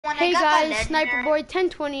when Hey I got my guys, Sniper Boy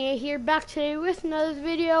 1028 here, back today with another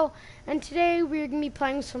video, and today we're gonna be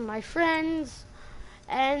playing with some of my friends,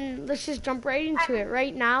 and let's just jump right into it.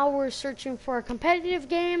 Right now we're searching for a competitive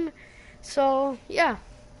game, so yeah.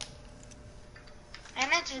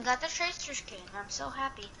 And I just got the Tracer skin. I'm so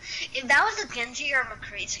happy. If that was a Genji or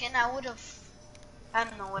McCree skin, I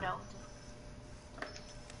don't know what I would do.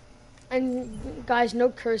 And guys, no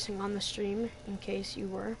cursing on the stream, in case you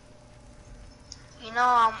were. You know,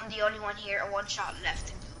 I'm the only one here, one shot left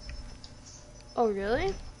to do. Oh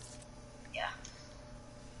really? Yeah.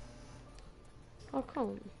 How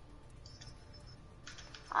come?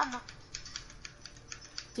 I don't know.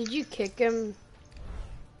 Did you kick him?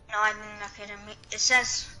 No, I didn't knock him. It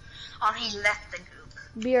says on he left the group.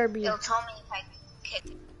 BRB. It'll tell me if I kick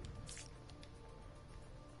him.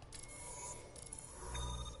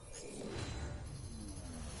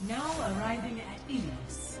 Now arriving at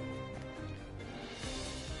Ilios.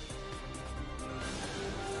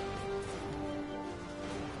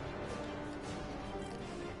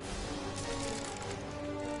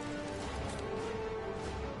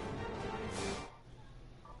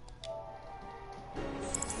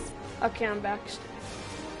 Okay, I'm back.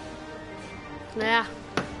 Yeah.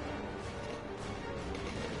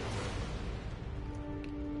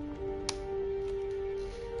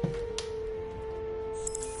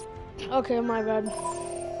 Okay, my bad.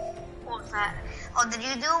 What was that? Oh, did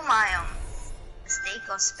you do my mistake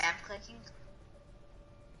of spam clicking?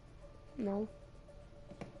 No.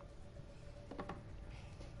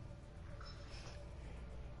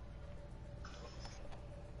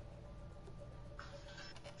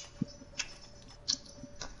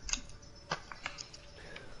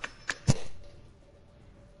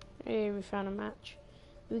 Hey, we found a match.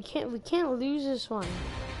 We can't lose this one.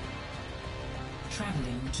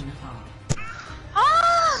 Traveling to Nepal.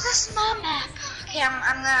 Oh, this is my map. Okay,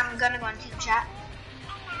 I'm gonna go into the chat.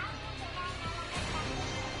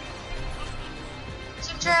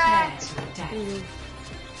 Team Prepare chat. to attack.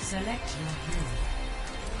 Select your hero.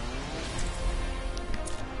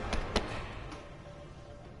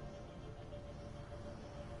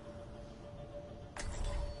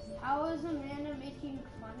 How is Amanda making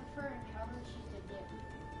fun of her and how did she did it?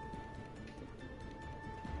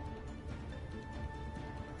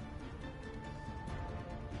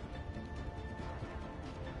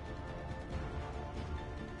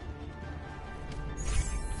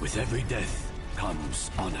 With every death comes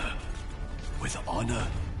honor. With honor,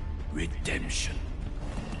 redemption.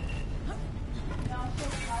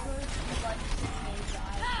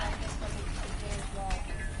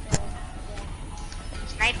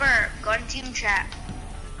 Sniper, go to team chat.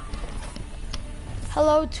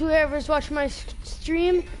 Hello to whoever's watching my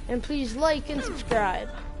stream, and please like and subscribe.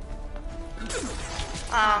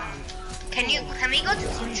 Can we go to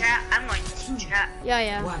team chat? I'm going to team chat.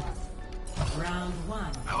 Yeah. Round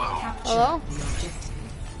one. Hello? The objective.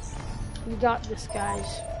 We got this,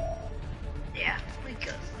 guys. Yeah, we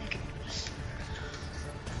can do this.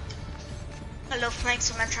 Hello, flank,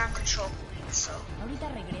 so I'm trying to control points, so.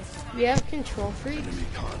 We have control freaks. Enemy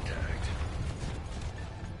contact.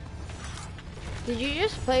 Did you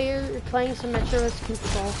just playing Symmetra with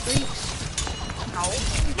control freaks? No.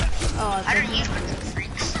 Oh, I don't use control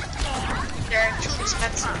freaks. They're too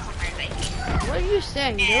expensive for my liking. what are you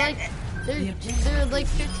saying? They're like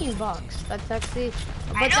 $15. That's actually,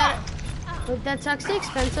 but that's actually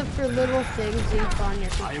expensive for little things you put on your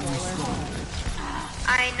controller.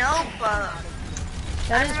 I know, but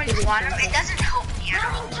That I is don't pretty really want them. expensive. It doesn't help me at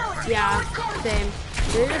all. Yeah, same.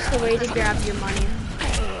 They're just a way to grab your money.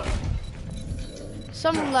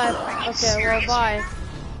 Someone left. Okay, well, bye.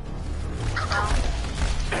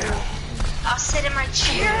 I'll sit in my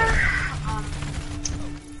chair.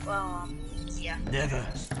 Yeah. Never.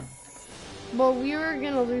 Well, we were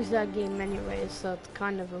gonna lose that game anyway, so it's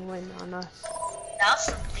kind of a win on us. That's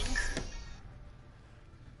something.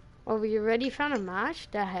 Oh, we already found a match?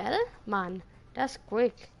 The hell? Man, that's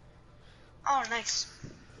quick. Oh, nice.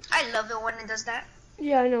 I love it when it does that.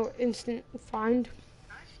 Yeah, I know. Instant find.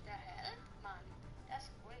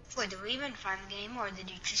 Wait, did we even find the game, or did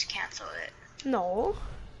you just cancel it? No.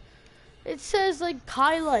 It says, like,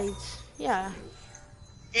 highlights. Yeah.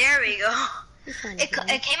 There we go. This one's It good.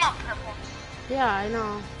 came out purple. Yeah, I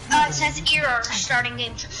know. It says error, starting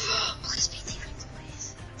game. Please be defense,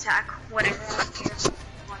 please. Attack, whatever.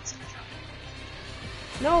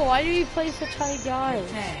 No, why do we play such high guys?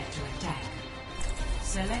 Prepare to attack.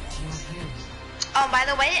 Select your hero. Oh, by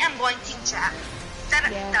the way, I'm going team chat.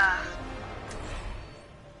 Yeah.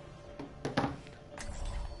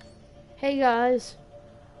 Hey guys.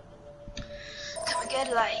 Can we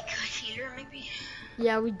get like a healer maybe?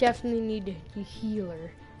 Yeah, we definitely need a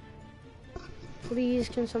healer. Please,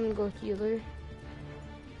 can someone go healer?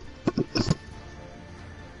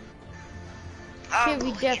 Okay,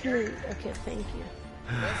 we definitely. Okay, thank you.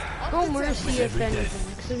 Go mercy if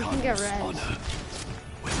anything, so we can get res.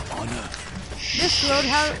 With honor. This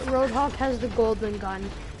Roadhog has the golden gun.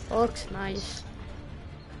 It looks nice.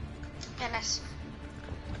 Goodness.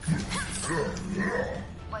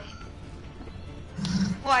 Wait.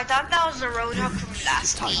 Well, I thought that was the Roadhog from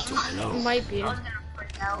last game. It might be. I was gonna put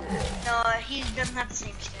it out. No, he doesn't have the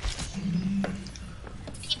same skin.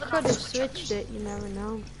 People Could don't have switch up. switched it, you never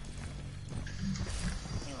know.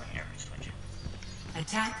 You would never switch it.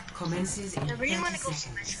 Attack commences in I really 30 want to go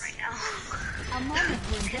seconds. Smash right now.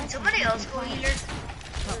 Can somebody else go healer?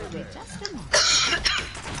 Probably just a moment.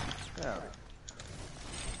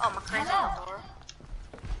 Oh, McCray's on the door.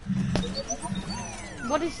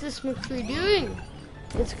 What is this McCree doing?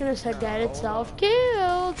 It's gonna get itself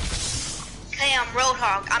killed. Okay, I'm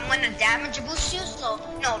Roadhog. I'm gonna damage boost you, so...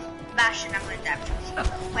 No, Bastion, I'm gonna damage boost you.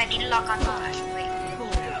 Wait, I need to lock onto Bastion, wait.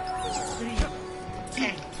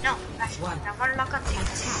 Okay, no, Bastion, I'm gonna lock onto you.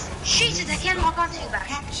 Jesus, I can't lock onto you,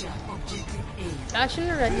 Bastion. Capture objective A. Bastion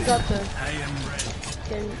already got the... I am ready.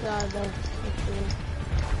 the McCree.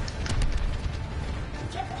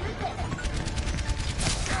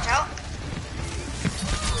 No,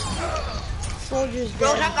 Soldiers dead.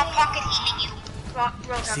 Roadhog, I'm pocket healing you.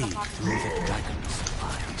 Roadhog, See I'm pocket through the dragon's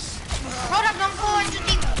eyes. Roadhog, don't go into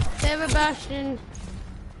the... Save a Bastion.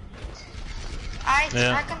 I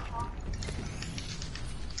can...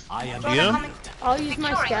 I am Roadhog, coming. I'll use my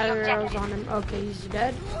Victoria, scatter objective. arrows on him. Okay, he's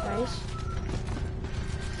dead. Nice.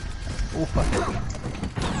 Oh fuck.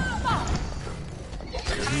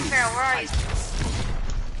 Coming, Pharaoh, where are you?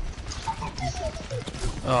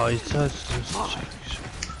 Oh, he touched this.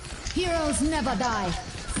 Heroes never die.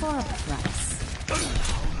 For a price.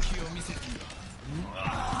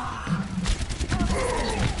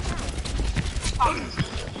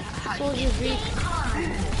 Soldiers weak.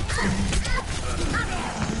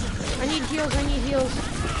 I need heals, I need heals.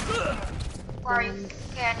 Where are you?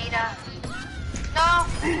 Okay, I need a... No!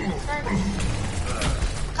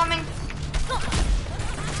 Coming.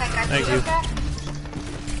 Thank you.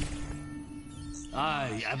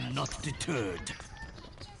 I am not deterred.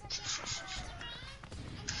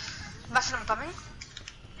 Bastion, I'm coming.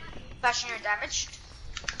 Bastion, you're damaged.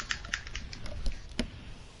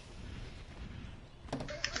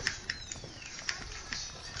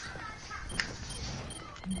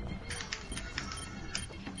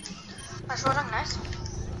 Nice, well done, nice.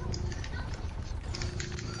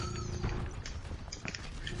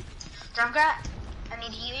 Junkrat, I need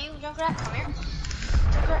to heal you, Junkrat, come here.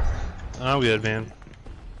 Junkrat. I'm good, man.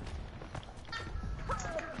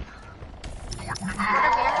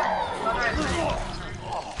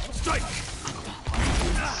 Strike!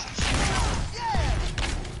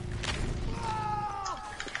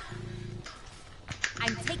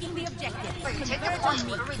 I'm taking the objective. Wait, take the point,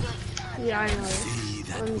 what are we doing? Yeah, I know. See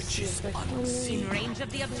that Let me which see is if I can... unseen. Range of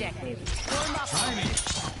the objective.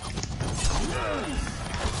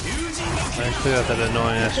 I still got that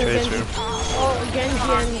annoying ass tracer. Oh,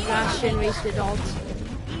 Genji and Bastion wasted ults.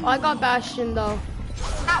 Oh, I got Bastion though.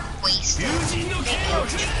 Not wasted. They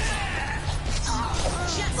killed you.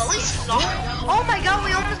 But we slaughtered. Oh my god,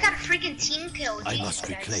 we almost got a freaking team kill. I Jesus must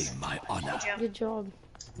Christ. reclaim my honor. Good job.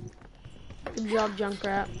 Good job,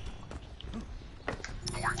 Junkrat.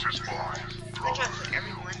 Good job for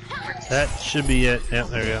everyone. That should be it. Yep,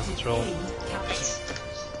 there we go. Let's roll.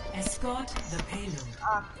 Escort the payload.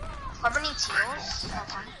 Whoever needs heals,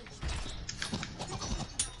 that's fine.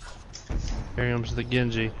 Here comes the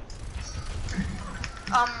Genji.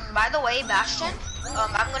 By the way, Bastion,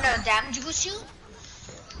 I'm gonna damage boost you.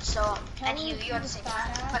 So, and heal you at the same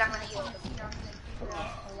time, but I'm gonna heal you.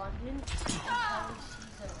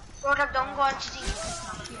 Roadhog, don't go into the...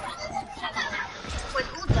 Wait,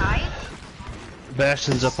 who died?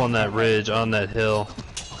 Bastion's up on that ridge, on that hill.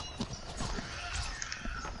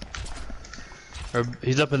 Or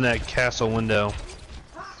he's up in that castle window.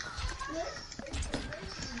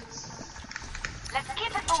 Let's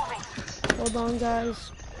keep it moving. Hold on,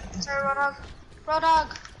 guys. Sorry, Roadhog.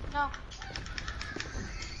 Roadhog, no.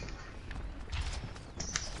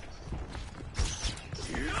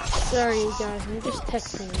 Sorry, guys. I'm just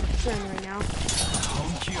texting my friend right now.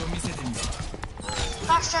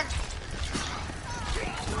 Bastion.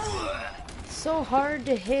 So hard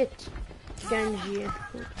to hit Genji.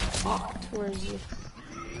 Where is he?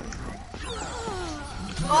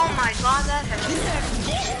 Oh my god, that hurt.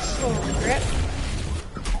 Oh, rip.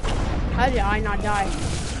 How did I not die?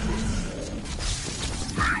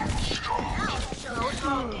 No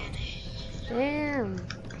talking. Damn.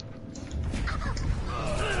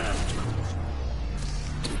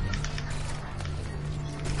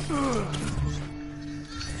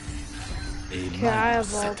 Okay, I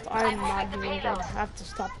have all. I'm not doing good. I have to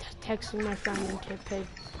stop texting my friend and to pay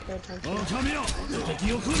attention. And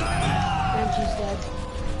she's dead.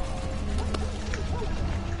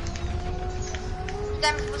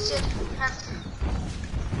 Damage boosted.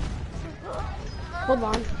 Hold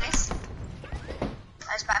on. Nice.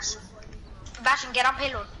 Nice Bastion. Bastion, get on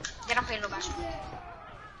payload. Get on payload, Bastion.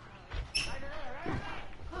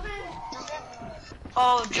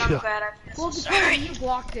 Oh, Junkrat, I'm so sorry. You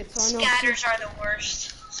blocked it, so I know. Scatters are the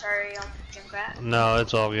worst. Sorry, Junkrat. No,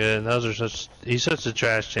 it's all good. Those are such. He's such a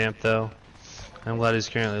trash champ, though. I'm glad he's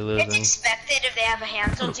currently It's losing. expected if they have a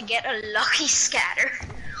handle to get a lucky scatter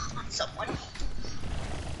on someone.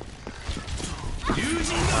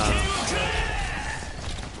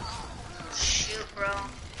 Shoot, bro.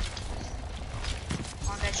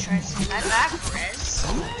 One guy's trying to see my back, Riz.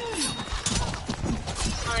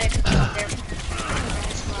 Oh, yeah, come up there.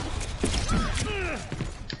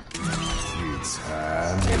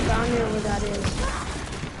 Get down here where that is.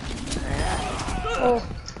 Oh,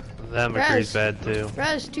 That McCree's bad, too.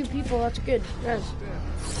 Rez, 2 people, that's good. Rez.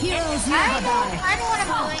 Heroes never die. I know what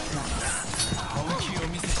I'm doing.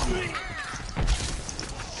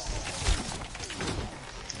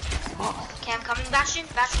 Okay, I'm coming, Bastion.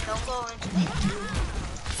 Bastion, don't go into me.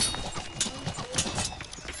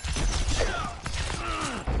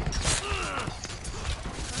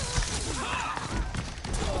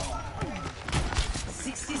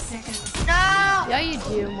 No! Yeah, you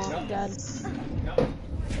do, Mom and Dad.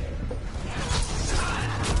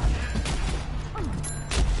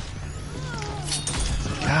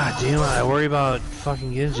 God damn it, I worry about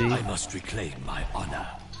fucking Genji. I must reclaim my honor.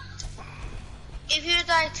 If you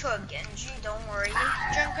die to a Genji, don't worry,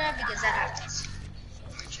 Junkrat, because that happens.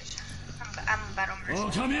 I'm a battle mercy.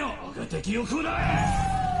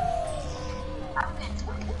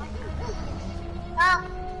 Ah!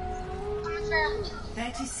 Coming through.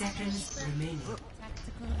 30 seconds remaining.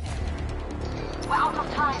 We're out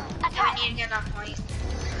of time. I need to get on point.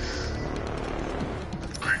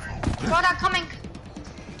 Product coming.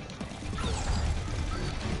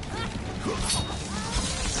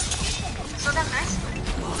 So that's nice.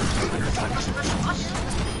 Push.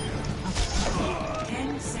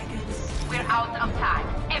 10 seconds. We're out of time.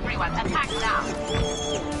 Everyone, attack now.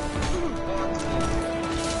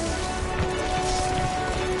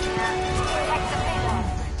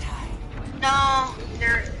 No,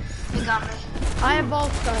 they got me. I have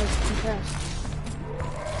both guys compressed.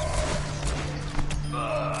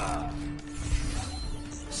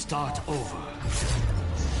 Start over.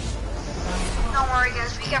 Don't worry,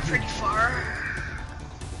 guys. We got pretty far.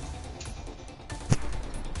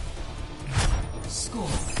 Score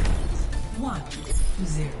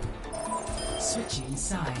 1-0. Switching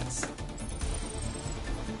sides.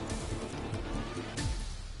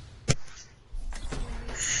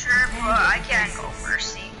 Sure, but I can't go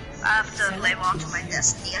Mercy. I have to live on to my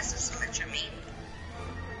destiny as a switch, I mean.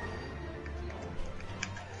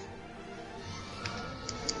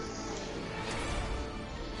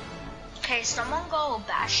 Okay, someone go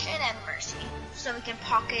Bastion and Mercy, so we can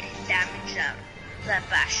pocket and damage that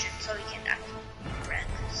Bastion, so we can actually red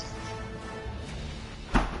this.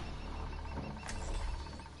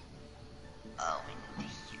 Oh, we need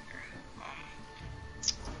to hear.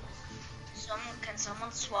 Can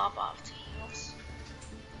someone swap off to heals?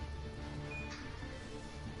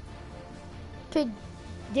 Okay,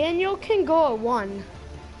 Daniel can go at 1.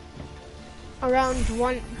 Around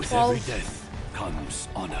With 1:12. every death comes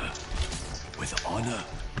honor. With honor,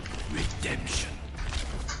 redemption.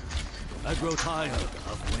 I grow tired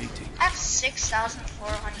of waiting. I have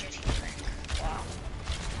 6,400 healing. Wow.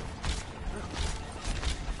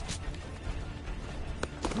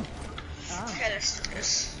 Okay, let's do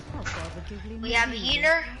this. We have a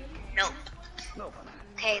healer? Nope.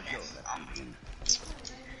 Okay then.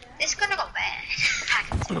 It's gonna go bad. I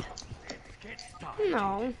can see it.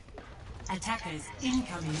 No. Attackers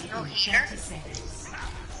incoming No in healer? 30 seconds.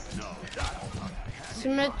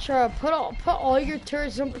 Symmetra, put all your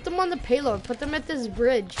turrets, don't put them on the payload, put them at this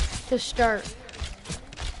bridge to start.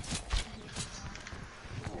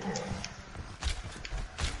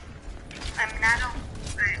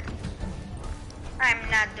 I'm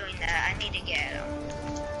not doing that. I need to get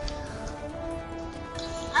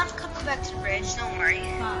I'm coming back to the bridge, don't worry.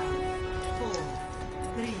 5, 4,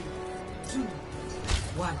 3, 2,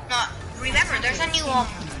 1. No, remember there's a new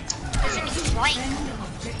flank.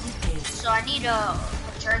 So I need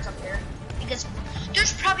turrets up here. Because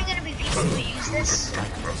There's probably gonna be people who use this.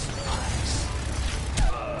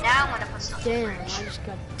 Now I'm gonna put stuff. Damn, I just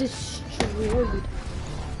got destroyed.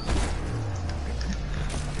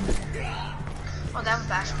 Oh, that was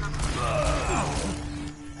bashing.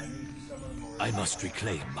 I must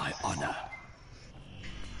reclaim my honor.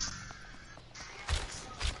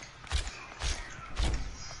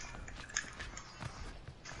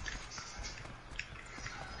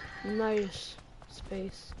 Nice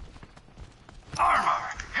space.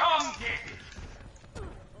 Armor, come get it.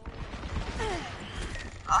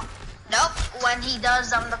 Nope. When he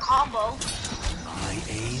does the combo My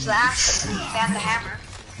aim slash ban the hammer,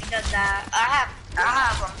 he does that. I have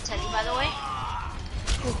Teddy, by the way.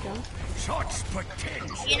 Okay. shots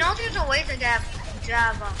potential. You know, there's a way to have See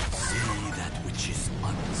that which is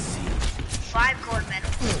unseen. 5 gold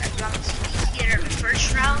medals. As long as you get it in the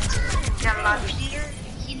first round, you have a lot of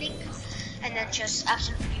healing, and then just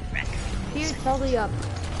absolutely wreck. Here, totally up.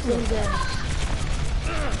 Really dead.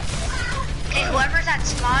 Okay, whoever's at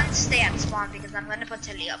spawn, stay at spawn because I'm gonna put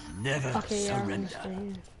Tilly up. Never Okay, yeah, I'm gonna surrender. stay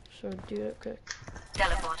here. So do it quick.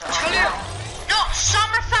 Teleporter Tilly up! No,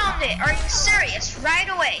 Summer found it! Are you serious? Right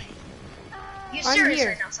away! You I'm serious here.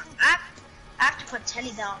 right now, Summer? I have to put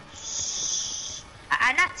Tilly down.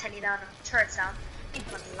 I not Tilly down, turrets down. I need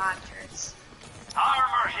to put a lot of turrets.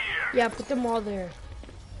 Armor here. Yeah, put them all there.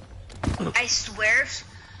 I swear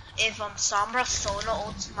if Sombra solo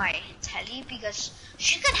ults my Telly because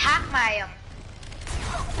she could hack my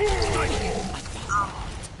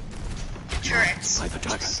turrets. By the Which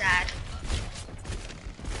dragon. is sad.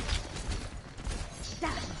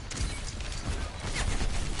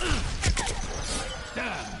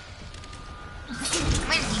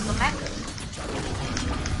 I'm in Diva mech.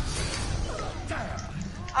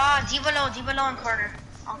 Diva low on corner.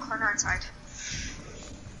 On corner inside.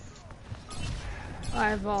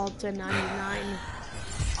 I vaulted 99.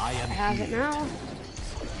 I am I have it now.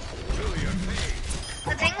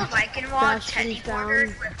 The thing with Viking Wall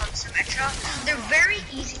teleporters with Symmetra, they're very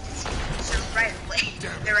easy to see. So right away,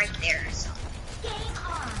 they're right there. So.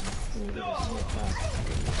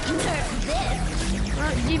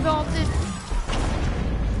 Devaulted.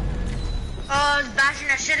 Bastion,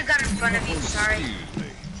 I should have got in front of you. Sorry.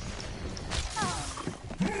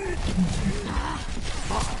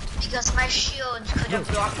 Because my shield could have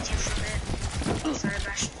blocked you from it. Sorry,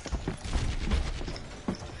 Bastion.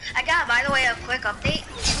 I got, by the way, a quick update.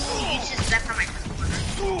 2 uses left on my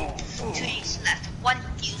corner. 2 uses left. 1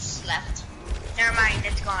 use left. Never mind,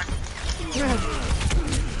 it's gone.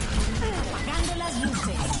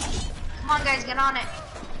 Come on, guys, get on it.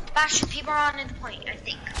 Bastion, people are on the point, I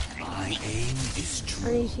think. My aim is I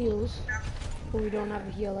true. need heals. But we don't have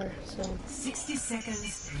a healer, so. 60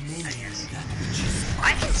 seconds.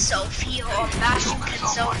 I can self-heal, Bastion can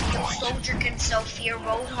self-heal, Soldier can self-heal,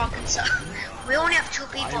 Roadhog can self. We only have 2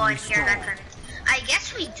 people in here that can. I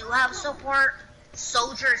guess we do have support.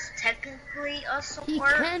 Soldier is technically a He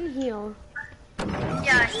support. can heal.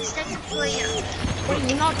 Yeah, he's technically a. But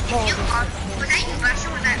you're not called. You are. Was that you,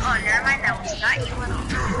 Bastion? Was that? Oh, never mind, that was not you at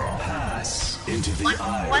all. Pass into the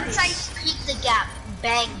Once I eyes. peek the gap,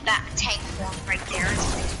 bang, back tank form right there.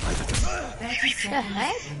 30 seconds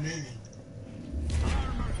heck? remaining.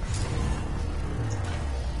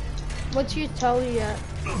 What's your telly at?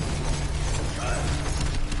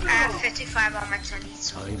 I have 55 on my telly,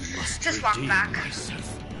 so I must just walk redeem back.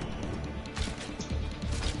 myself.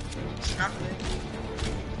 It's not good.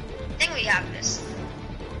 I think we have this.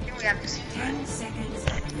 10 seconds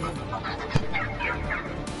remaining.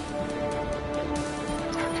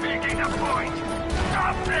 Taking a point.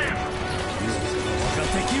 Stop them.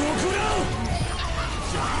 敵を食らう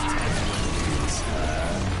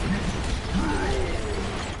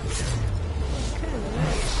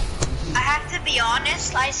I have to be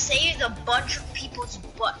honest, I saved a bunch of people's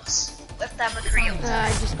butts with that material.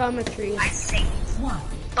 I just got my tree. I saved 1.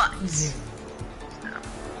 butts.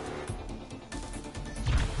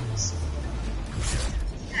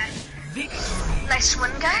 Victory. Nice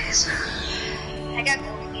win, guys. I got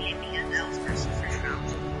gold healing because that was first round.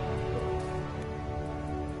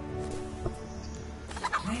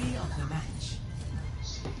 Play of the match.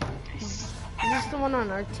 Is this the one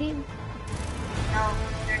on our team? No,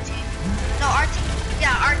 their team. No, our team.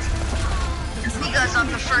 Yeah, our team. Because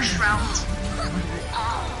of the first round.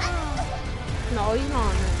 No, he's not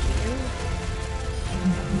on our team.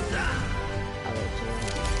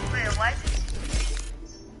 Wait, why is it?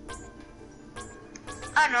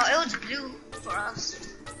 Oh no, it was blue for us.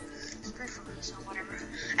 It's blue for me, so whatever.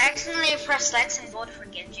 I accidentally pressed Lex and voted for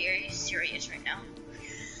Genji. Are you serious right now?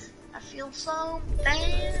 I feel so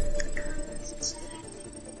bad because it's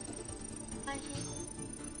I hate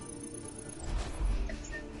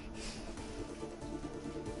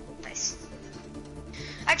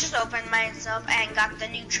just opened myself and got the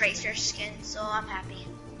new Tracer skin, so I'm happy.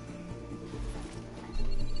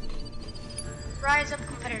 Rise up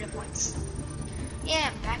competitive points. Yeah,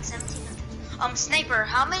 back 1700. Sniper,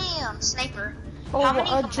 how many, sniper? How many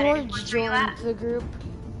competitive George points are you at? joined the group.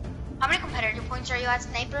 How many competitive points are you at,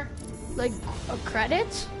 sniper? Like,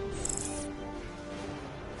 credits?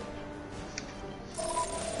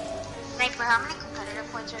 Sniper, how many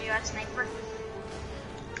competitive points are you at, sniper?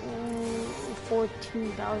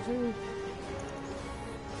 14,000.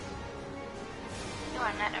 You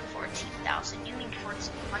are not at 14,000. You mean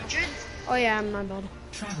 1,400? Oh yeah, my bad.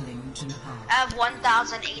 Traveling to Nepal. I have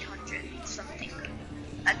 1,800 something.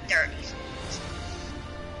 At 30.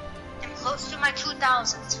 I'm close to my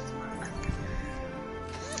 2,000.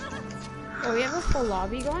 Oh, we have a full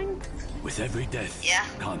lobby going? With every death Yeah.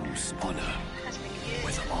 comes honor. That's pretty good.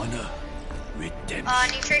 With honor,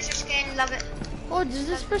 redemption. New Tracer skin, love it. Oh, does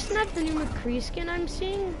this person have the new McCree skin I'm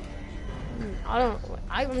seeing?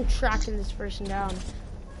 I'm tracking this person down.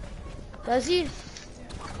 Does he?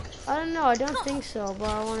 I don't know, I don't think so, but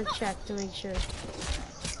I want to check to make sure.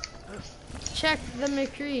 Check the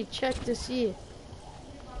McCree, check to see.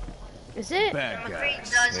 Is it? McCree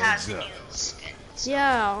does have the new skin.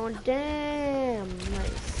 Yeah, oh damn,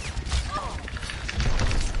 nice.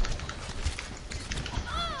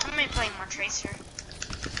 I'm gonna play more Tracer.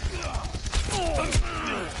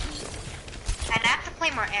 And I have to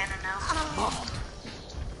play more Anna now.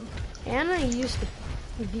 Anna used to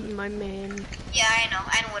be my main. Yeah, I know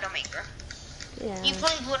Widowmaker. Yeah. You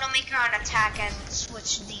played Widowmaker on attack and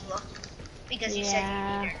switched Diva. Because you said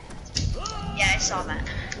you need her. Yeah, I saw that.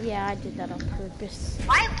 Yeah, I did that on purpose.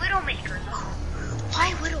 Why Widowmaker though?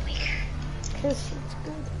 Why Widowmaker? Because it's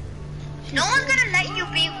good. No one's gonna let you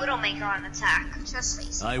be Widowmaker on attack. Just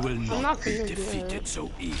face it. I will not not be gonna do defeated it. so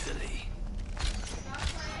easily.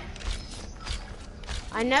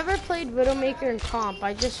 I never played Widowmaker in comp.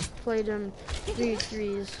 I just played him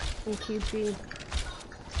 3-3s in QP.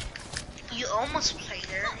 You almost played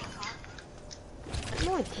her.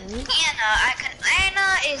 No, I didn't.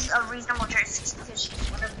 Anna is a reasonable choice because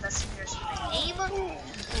she's one of the best singers in the game.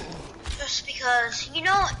 Just because, you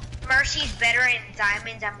know, Mercy's better in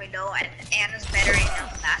Diamond and below, and Anna's better in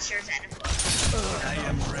Masters and above. I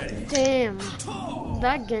am ready. Damn.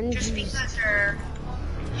 That Just Genji. because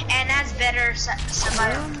Anna's better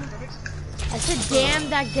survival. I said, damn,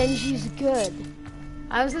 that Genji's good.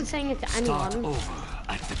 I wasn't saying it to Start anyone. over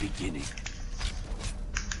at the beginning.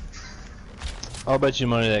 I'll bet you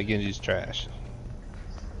money that Genji's trash.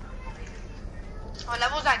 What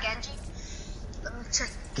level's that Genji? Let me check.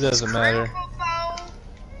 It doesn't matter.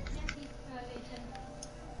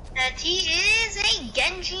 And he is a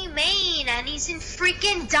Genji main, and he's in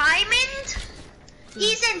freaking Diamond?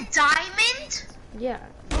 He's in Diamond? Yeah,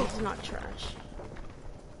 it's not trash.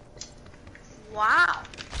 Wow.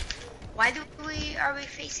 Why are we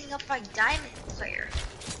facing up a Diamond player?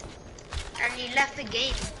 And he left the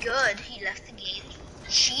game. Good, he left the game.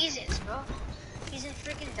 Jesus, bro. He's in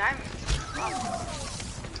freaking Diamond.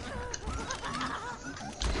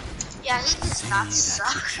 Yeah, he does not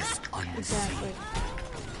suck. Exactly.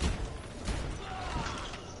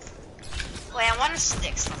 Wait, I want to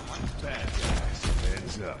stick someone.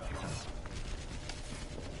 Heads up.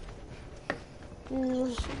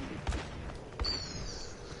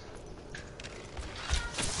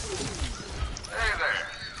 Hey there.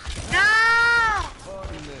 No!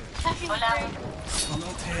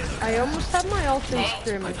 I almost have my ultimate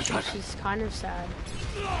scrimmage, which is kind of sad.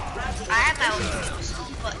 I have my own,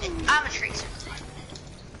 but I'm a Tracer.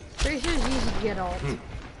 Tracer's easy to get ult.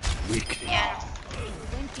 Weakly. Yeah.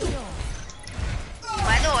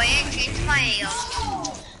 By the way, I changed my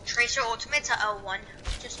Tracer ultimate to L1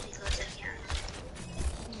 just because I can.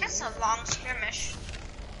 That's a long skirmish.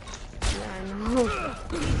 Yeah, I know.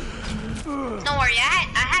 Don't worry, I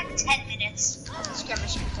had 10 minutes of the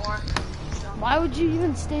skirmish before. Why would you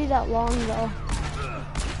even stay that long, though?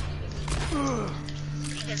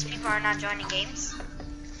 Because people are not joining games.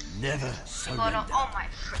 Never Oh, no, surrender. oh my,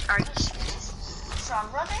 are you serious? So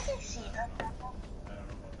I'm running to see them.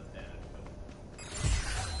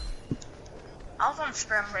 I was on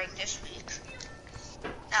spring break this week.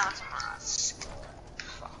 Now it's on school.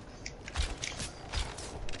 Fuck.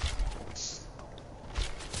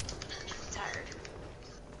 I'm tired.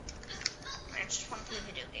 I just want to play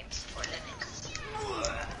video games for a living.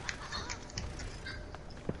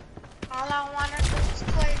 All I want to do is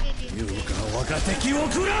play video games.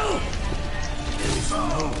 There is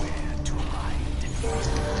nowhere to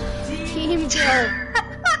hide. Team kill.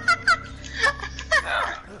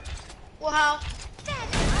 Wow.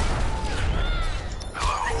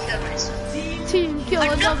 I killed myself. Team kill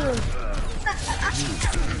another.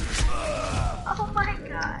 Oh my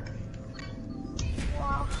god.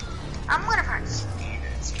 Wow. I'm gonna practice.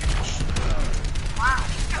 Wow.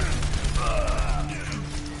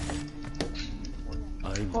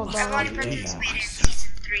 Hold I've on. already participated in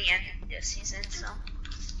season 3 and this season, so.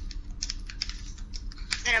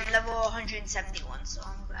 And I'm level 171, so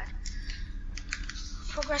I'm glad.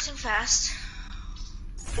 Progressing fast.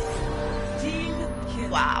 Team kill.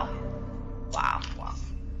 Wow. Wow, wow.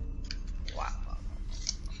 Wow.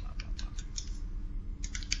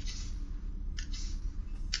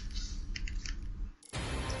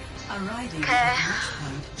 Arriving Okay. at match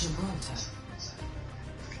point Gibraltar.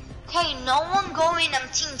 Hey, no one go in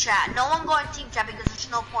team chat. No one go in team chat because there's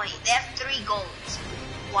no point. They have 3 goals.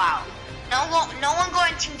 Wow. No one go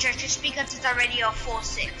in team chat just because it's already a full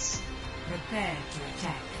 6. Prepare to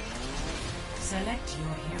attack. Select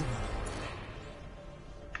your hero.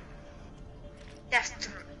 That's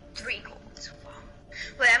 3 golds. Wow.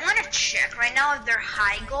 Wait, I'm gonna check right now if they're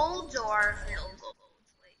high golds or low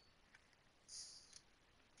golds. Wait.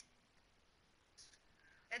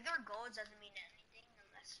 If they're golds doesn't mean anything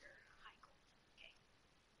unless they're high golds. Okay.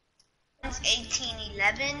 It's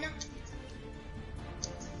 1811.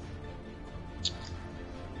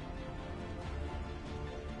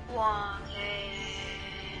 One.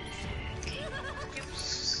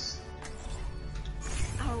 Oops.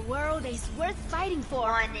 Our world is worth fighting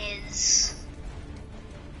for. One is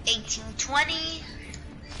 1820.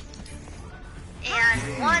 And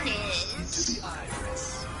one is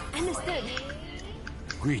Understood.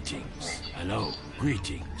 Greetings. Hello.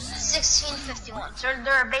 Greetings. 1651. So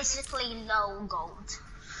they're basically low gold.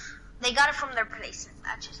 They got it from their placement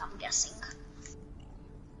matches, I'm guessing.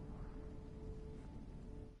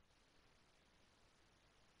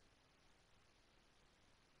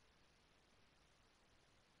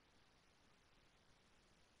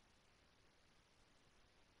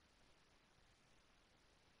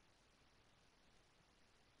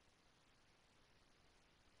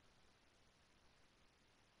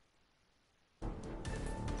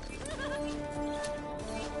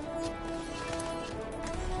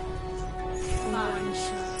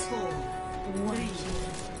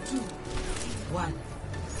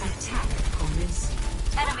 Attack commencing.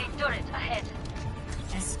 Enemy turret ahead.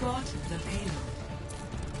 Escort the payload.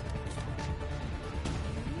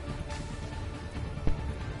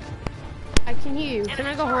 I can hear you. Can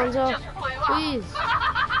I go Hanzo? Please.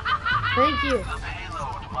 Thank you. The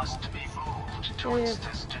payload must be moved to its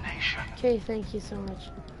destination. Okay, thank you so much.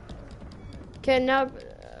 Okay, now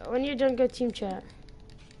when you're done, go team chat.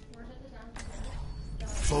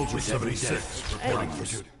 Soldier 76. Reporting for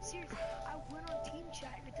duty. I went on team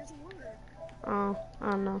chat and it doesn't work. Oh,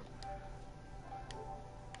 I don't know.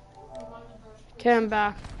 Okay, I'm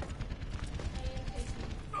back.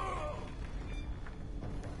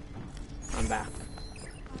 I'm back.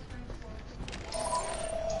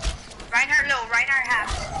 Reinhardt low, Reinhardt half.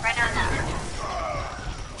 Reinhardt half.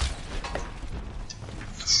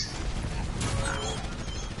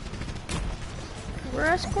 We're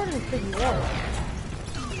escorting pretty well.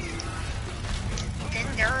 Then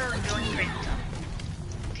they're doing pretty good.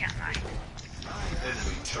 Can't lie.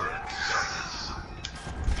 Enemy turret.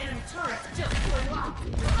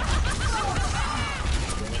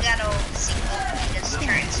 We gotta single this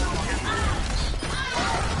turret so we have.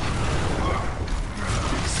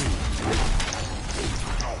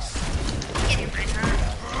 Get him, Reinhardt.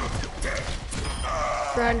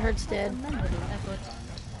 Reinhardt's dead.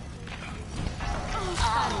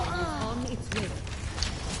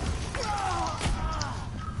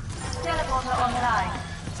 Teleporter online.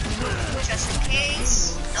 Just in case.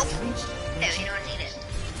 Nope. No, you don't need it.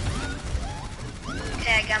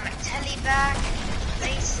 Okay, I got my telly back.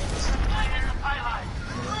 Place it somewhere.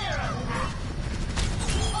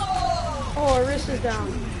 Oh, Arisa's down.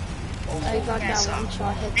 I got that one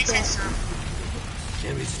shot hit. They said some.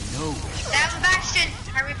 There is no way. They have a bastion.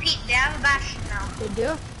 I repeat, they have a bastion now. They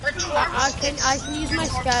do? The Torps. I can use my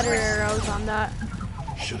scatter arrows on that.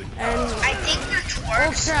 And I think the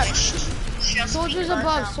Torps crap. switched just soldiers because,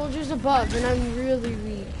 above, soldiers above, and I'm really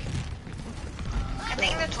weak. I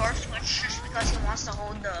think the Torps switched just because he wants to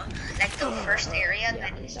hold the first area,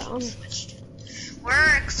 then he down. switched.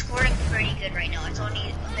 We're scoring pretty good right now. It's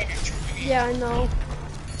only been a 2 minute. Yeah, I know.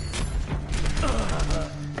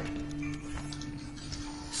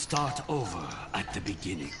 Start over at the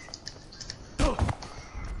beginning.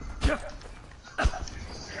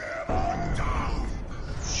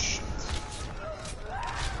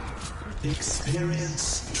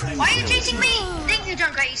 Experience tranquility. Why are you chasing me? Thank you,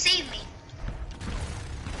 Junker. You saved me.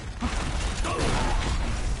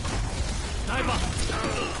 Dive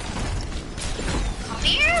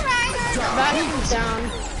Bastion's down.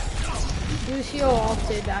 Lucio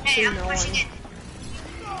ulted, actually Hey, I'm no one. pushing it.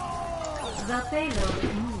 The payload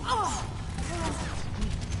moves.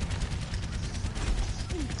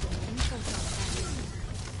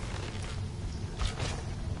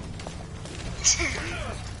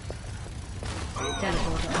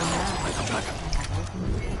 Teleport online.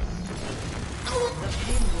 The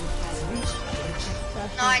payload has reached the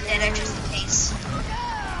objective. No, I did it just in case.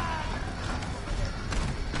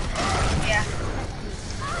 Yeah.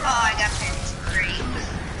 Oh, I got pinned. Great.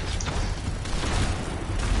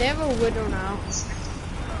 They have a widow now.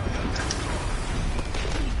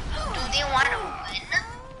 Do they want to win?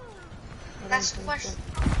 That's the question.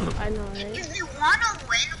 I know, right? If they want to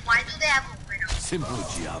win, why do they have a widow? Simple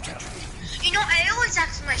geometry. You know, I always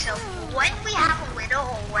ask myself, when we have a widow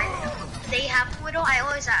or when they have a widow, I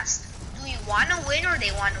always ask, do you want to win or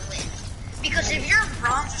they want to win? Because if you're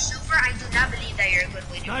bronze or silver, I do not believe that you're a good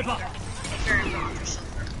widow. If you're bronze or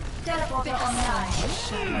silver. Teleporter online.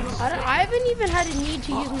 I haven't even had a need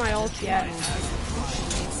to use my ult yet.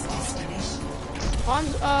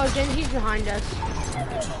 Genji's behind us.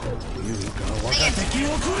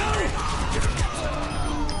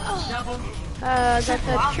 Got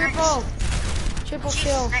the triple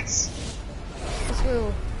kill. Nice. Let's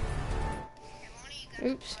go.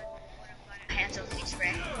 Oops. Hands on me,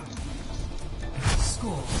 spray.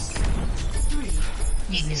 Scores.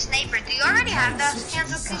 3. Sniper, do you already have that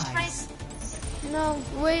hands on me, spray? No,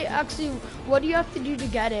 wait, actually, what do you have to do to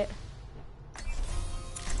get it?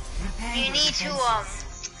 You need to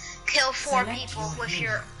kill 4 people with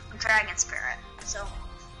your dragon spirit. So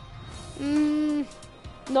No,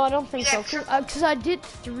 I don't think so. Cause I did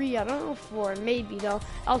 3. I don't know 4. Maybe though.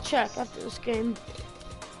 I'll check after this game.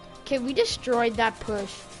 Okay, we destroyed that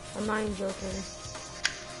push. I'm not even joking.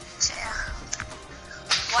 yeah.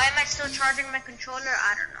 Why am I still charging my controller?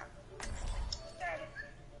 I don't know.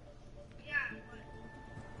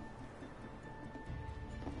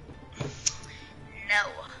 No,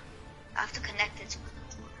 I have to connect it to my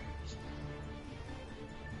controller.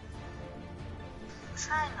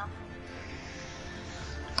 China.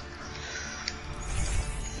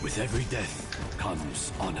 With every death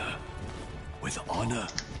comes honor. With honor,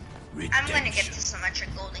 redemption. I'm gonna get the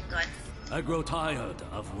symmetric golden gun. I grow tired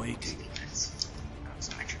of waiting. That's not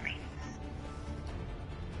so much for me.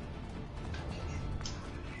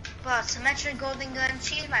 But symmetric golden gun,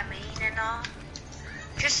 she's my main and all.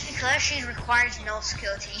 Just because she requires no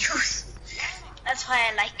skill to use. That's why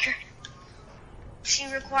I like her. She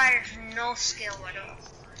requires no skill at all.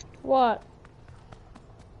 What?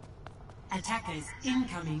 Attackers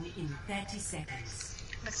incoming in 30 seconds.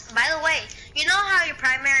 But by the way, you know how your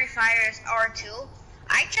primary fire is R2?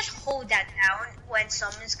 I just hold that down when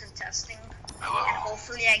someone's contesting. And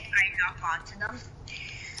hopefully I knock onto them.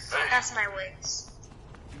 That's my ways.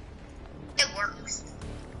 It works.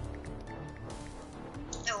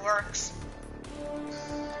 It works.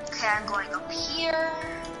 Okay, I'm going up here.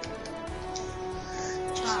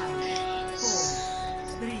 5,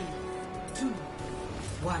 4, 3, 2,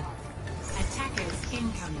 1. Attackers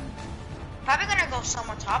incoming. Probably gonna go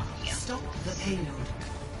somewhere top here. Stop the payload.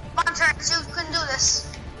 Come on, turrets, you can do this.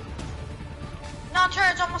 No,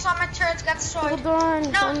 turrets, almost on my turrets got destroyed. Hold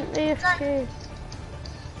on, No, I'm AFK.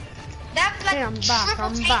 That's like Hey, I'm back, triple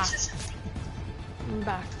I'm tanks back. or something. I'm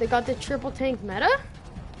back. They got the triple tank meta?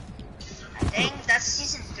 I think that's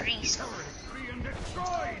season 3, so.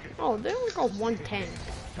 Oh, they only got 1 tank.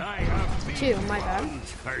 2, my bad.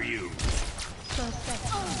 For you.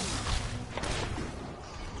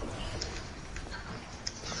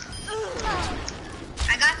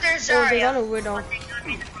 I got their Oh, Zarya. they got a widow. But they got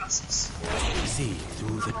me in the process. See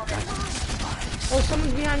through the dragon's eyes. Oh,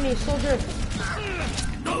 someone's behind me, soldier.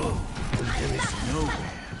 No, there is no way.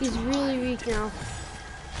 He's really weak now.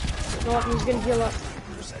 No, he's gonna heal up.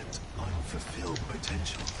 Present unfulfilled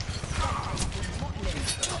potential.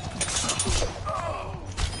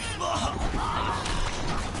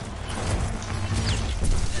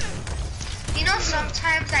 You know,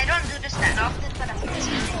 sometimes I don't do this that often, but I'm just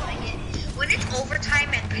doing it. When it's overtime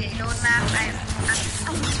and payload map,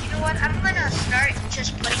 you know what? I'm gonna start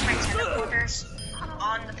just putting my teleporters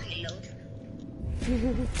on the payload.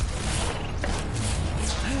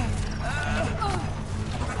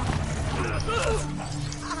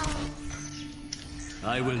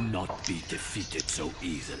 I will not be defeated so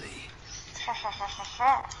easily. Ha ha ha ha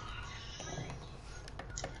ha.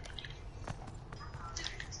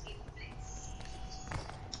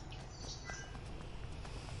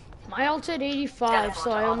 My ult's at 85,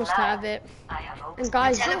 so I almost have it. And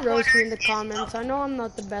guys, don't roast me in the comments. I know I'm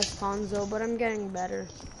not the best Hanzo, but I'm getting better.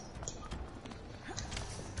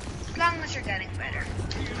 long as you're getting better.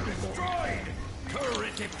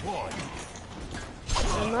 Turret deployed.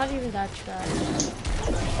 I'm not even that trash.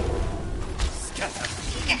 Scatter.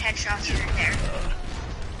 You get headshots here and there.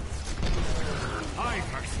 I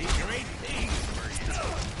perceive your AP.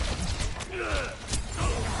 Do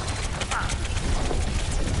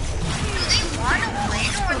they want to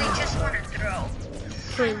win or they just want to throw?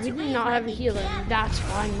 Okay, we do not have a healer. That's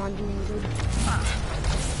why I'm not doing good.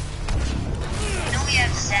 You know we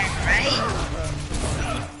have Zen, right?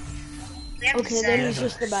 We have Okay, Zen. then he's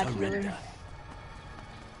just the bad healer.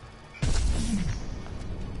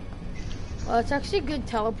 Well, it's actually a good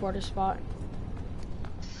teleporter spot.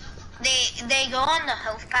 They go on the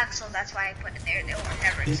health pack, so that's why I put it there. They will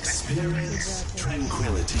never expect it. Experience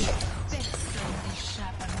tranquility.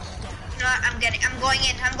 No, I'm going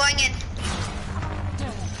in. I'm going in.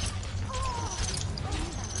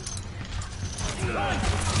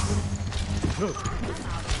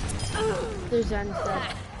 There's Zen instead.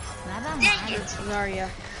 Dang it. Zarya.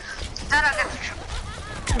 Thought I got the trouble.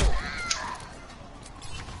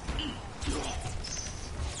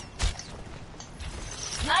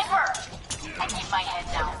 Sniper! I keep my head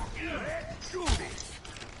down.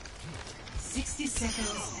 60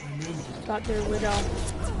 seconds remaining. Got their widow.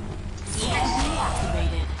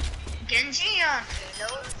 Activated. Genji on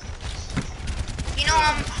payload. You know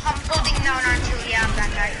I'm holding down onto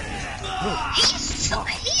that guy. He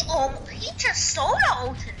just solo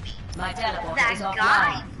ulted me. My teleporter That is guy.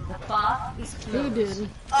 offline. The bar is Who closed. did?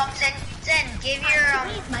 Zen, give your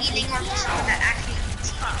healing or something that actually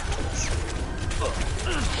hits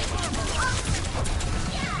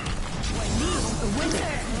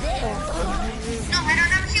No, I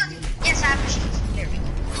don't have a shield. Yes, I have a shield. There we go.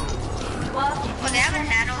 Well, they have a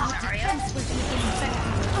nano Zarya.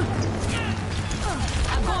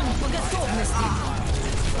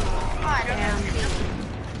 Oh, I don't have a shield.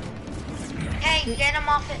 Hey, get him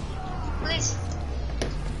off it. Please.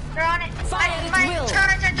 They're on it. My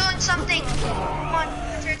turrets are doing something. Come on,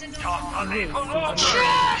 turrets are doing something.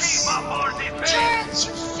 Yes! Turrets,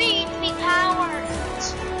 you feed me power.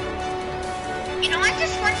 You know, I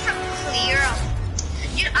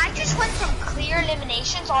just went from clear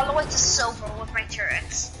eliminations all the way to silver with my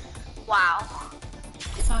turrets. Wow.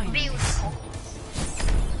 Final. Beautiful.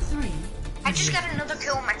 3. I just got another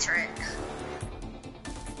kill with my turret.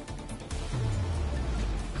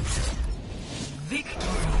 Victory.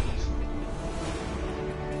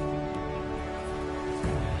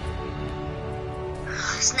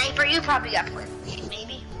 Sniper, you probably got played the game,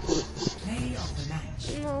 maybe. Play of the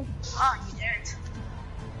match. No. Oh, you didn't.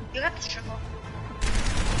 You got the triple.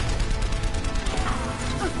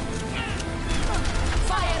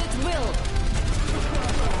 Fire at will.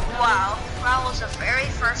 Wow, that was the very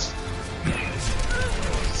first.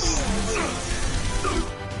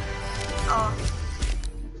 Oh.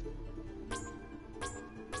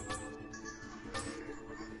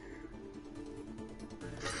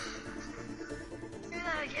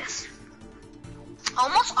 Yes.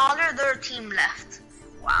 Almost all of their team left.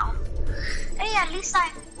 Wow. Hey, at least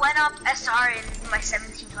I went up SR in my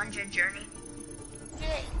 1700 journey.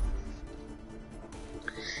 Yay.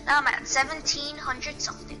 Now I'm at 1700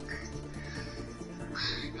 something.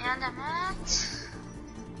 And I'm at...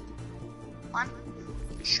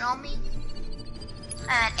 Show me.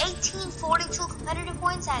 At 1842 competitive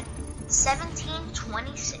points at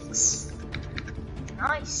 1726.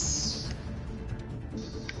 Nice.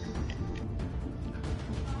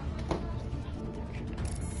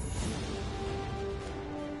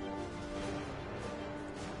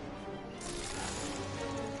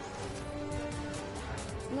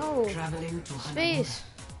 No. Traveling to Space.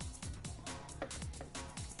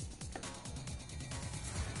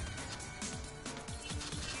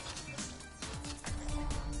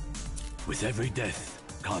 With every death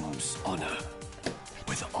comes honor.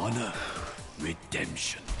 With honor,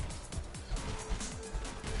 redemption.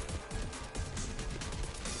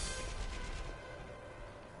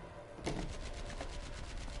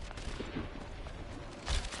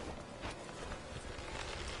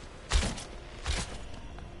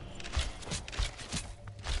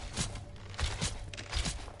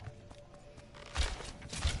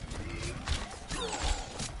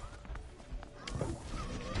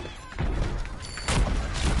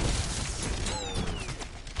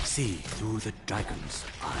 See through the dragon's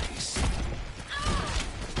eyes.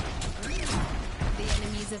 The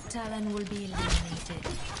enemies of Talon will be eliminated.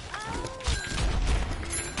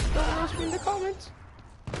 Don't ask me in the comments.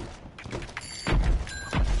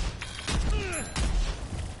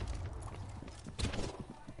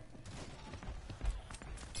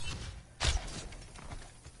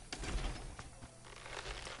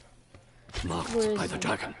 Blocked Where is by the he?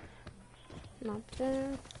 dragon. Not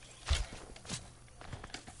there.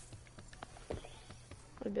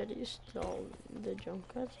 I bet he stole the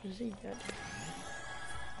Junkers. Is he dead?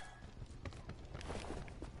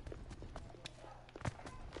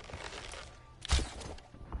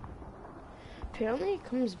 Apparently he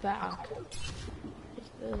comes back.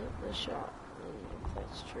 The shot. I don't know if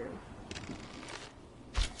that's true.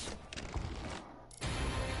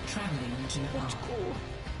 Traveling to That's hub. cool.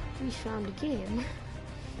 We found a game.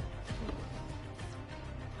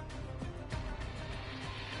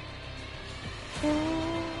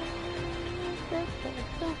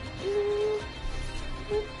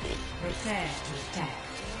 Prepare to attack.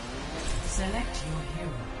 Select your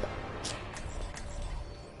hero.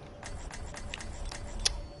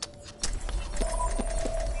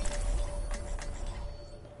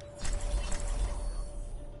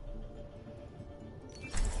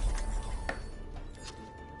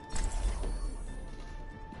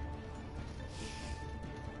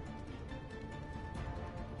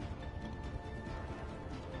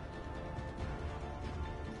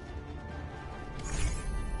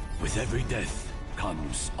 With every death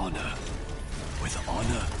comes honor. With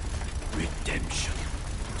honor, redemption.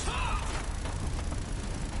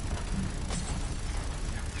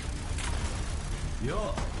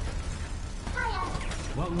 Yo.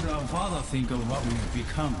 What would our father think of what we've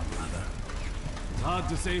become, brother? It's hard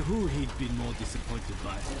to say who he'd been more disappointed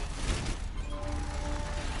by.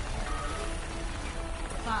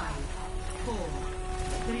 5, 4,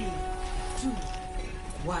 3, 2,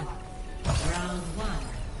 1. Round 1.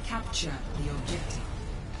 Capture the objective.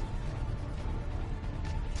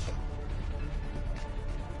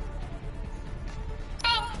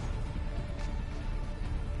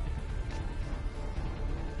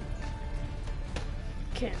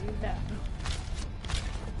 Can't do that.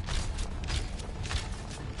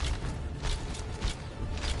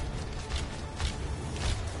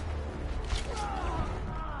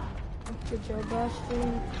 Good job, Bastion.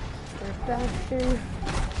 Or Bastion.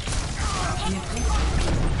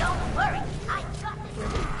 Don't worry, I got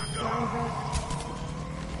this.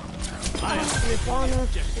 With honor.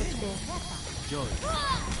 Let's go. Joy.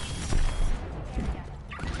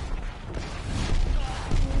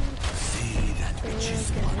 See that which is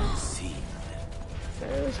unseen.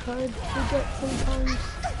 That was hard to get sometimes.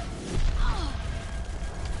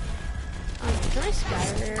 Can I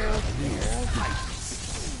scatter arrow up there?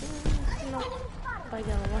 No. If I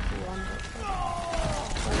get a lucky one,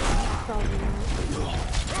 but probably not.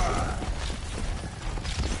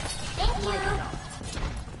 Thank you.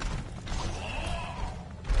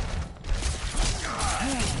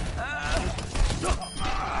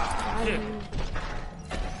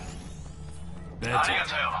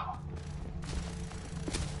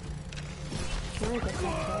 Can I get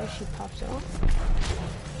that guy? She pops out.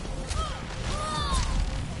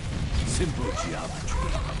 Simple geometry.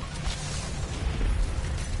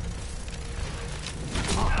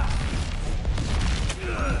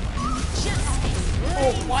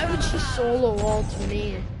 Oh, why would she solo ult to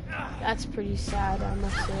me? That's pretty sad, I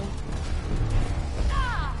must say.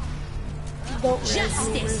 Don't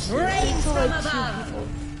Justice reigns from like above. 2 people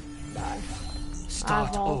die. Start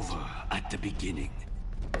I've ult. over at the beginning.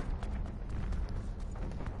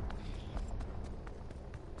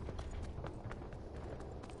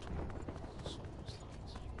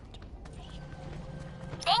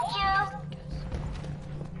 Thank you.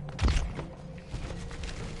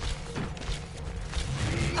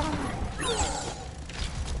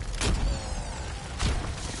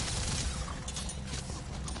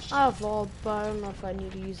 I have ult, but I don't know if I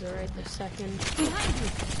need to use it right this second.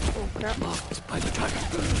 Oh crap. Blocked by the dragon.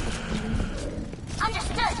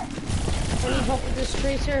 Understood. I need help with this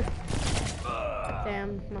tracer.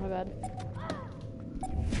 Damn, my bad.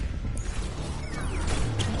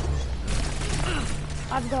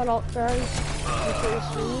 I've got ult, guys. In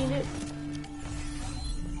case we need it.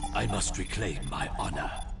 I must reclaim my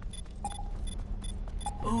honor.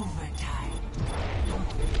 Overtime.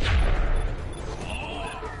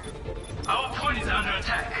 Our point is under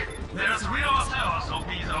attack. Let us rid ourselves of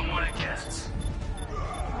these unwanted guests.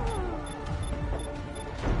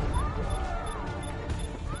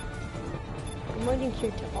 I'm waiting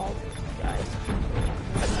here to ult, guys.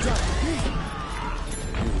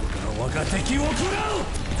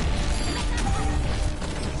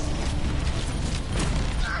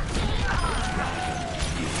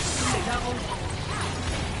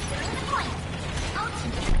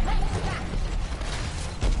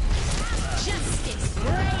 Justice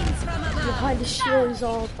reigns from above. God, the shield is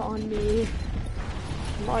ult on me.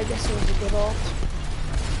 Well, I guess it was a good ult.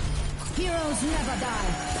 Heroes never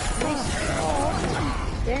die.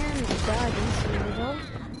 Damn, I died instantly though.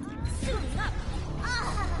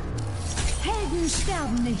 Helden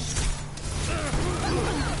sterben nicht.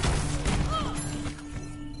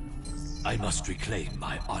 I must reclaim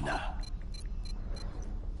my honor.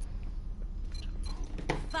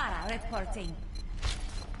 Farah reporting.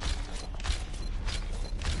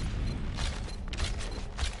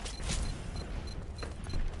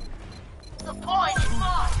 The point is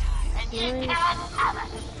mine, and you can't have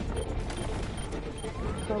it.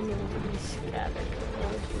 Come on, scatter.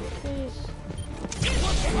 Please.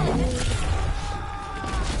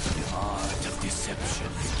 The art of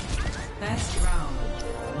deception. Best round.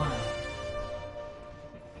 1.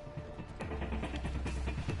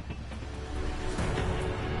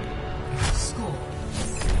 Score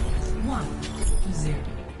 1-0.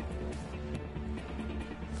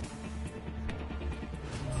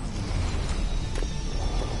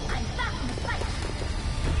 I'm back in the fight.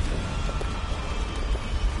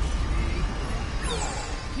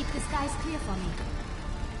 Keep the skies clear for me.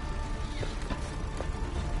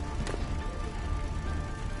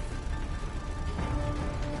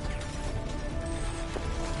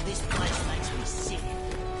 This place makes me sick.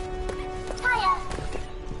 Hiya.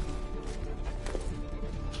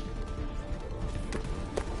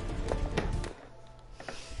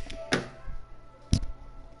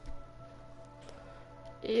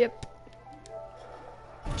 Yep.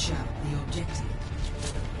 Chap the objective.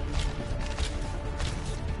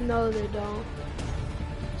 No, they don't.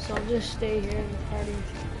 So I'll just stay here in the party.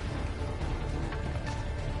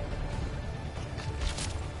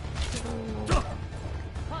 I don't know.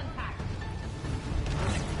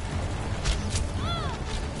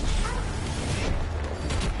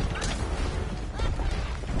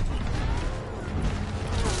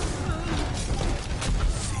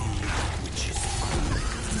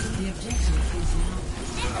 The objective is now.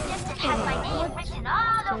 This objective has my name written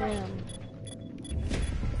all over it. Damn.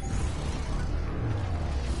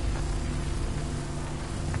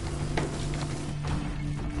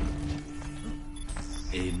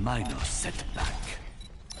 A minor setback.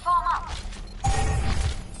 Form up.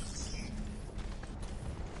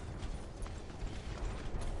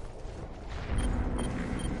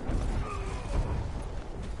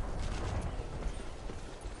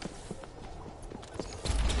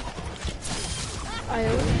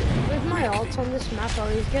 With my ults on this map, I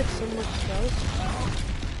always get so much kills.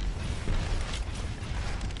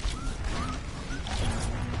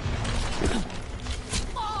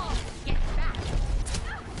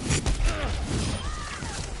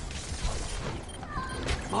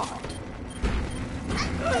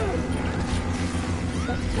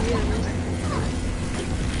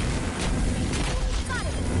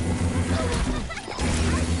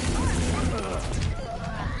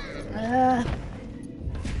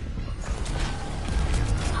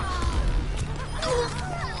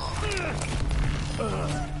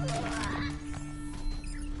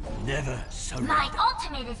 Never surrender. My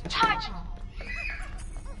ultimate is charging.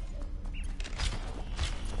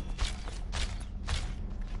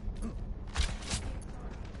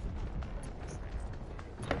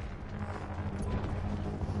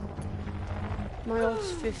 My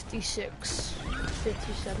ult's 56,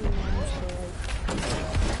 57 now, so like,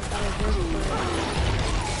 gotta work for it.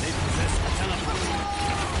 They possess a teleport.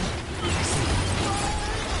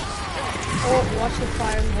 Oh, watch the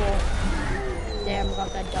fire hole. Damn, got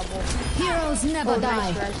that double. Heroes never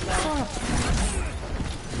die. Nice res though.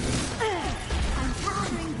 I'm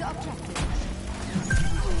capturing the objective.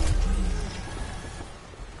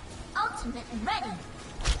 Ultimate ready.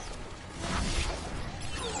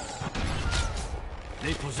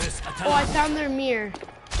 They possess a Oh, I teleport. found their mirror.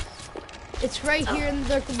 It's right here in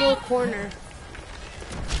the little corner.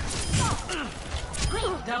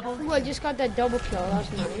 Ooh, I just got that double kill.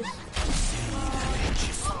 That's nice.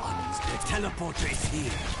 The teleporter is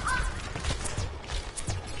here.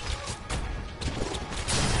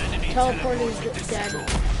 Enemy Teleporter is dead.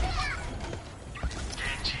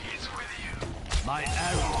 My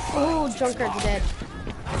arrow. Oh, Junker's dead.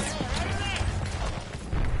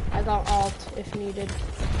 I got alt if needed.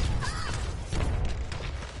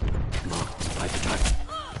 Marked by the dark.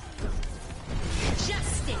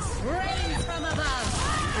 Justice reigns from above.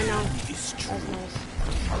 I know. Is That true. was nice.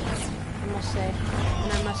 I must say.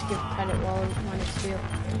 And I must give credit when it's due.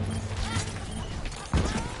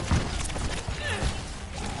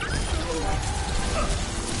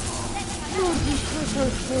 Oh, these first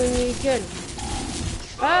one's doing really good.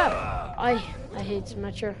 Ah! I hate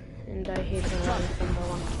Symmetra, and I hate the run from the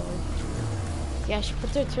one killer. Yeah, she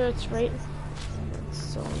put their turrets right.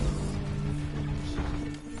 So.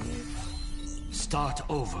 Start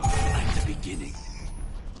over at the beginning.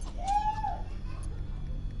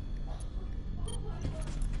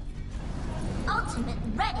 Ultimate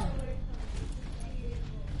ready.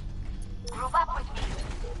 Group up with me.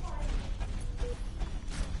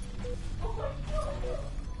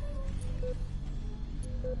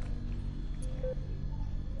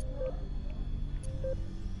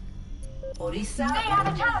 Orisa. They have a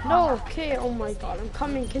teleport. No, okay, oh my god, I'm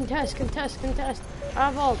coming. Contest. I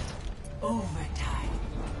have ult. Overtime.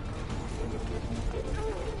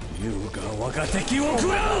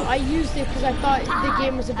 I used it because I thought the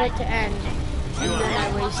game was about to end. And then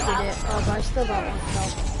I wasted it. Oh, but I still got one kill.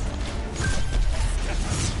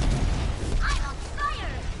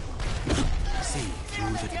 See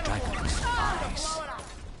through the dragon's eyes.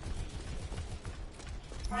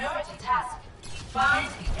 Priority task. Find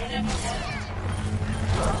the enemy element.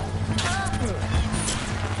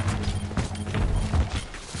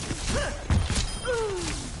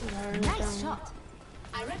 Nice shot.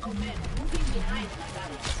 I recommend moving behind the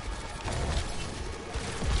barriers.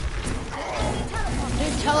 The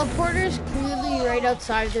teleporter's clearly right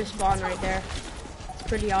outside of their spawn right there. It's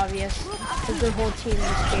pretty obvious. Because their whole team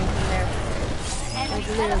just came from there. Like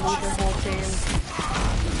literally their whole team.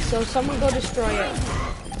 So someone go destroy it.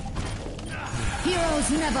 Heroes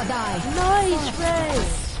never die. Nice, Ray!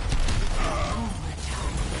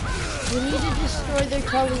 We need to destroy their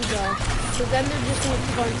Kelly though. So then they're just gonna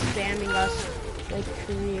keep on spamming us. Like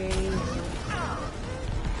crazy.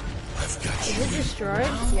 Is it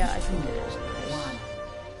destroyed? Yeah, I think it is.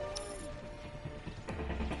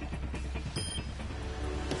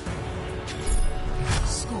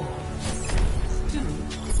 Score 2-0.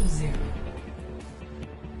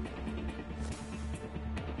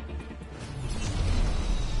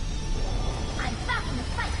 I'm back in the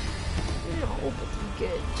fight. No, but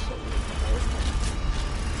good.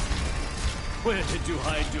 Where did you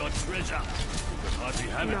hide your treasure? You could hardly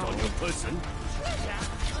have it on your person.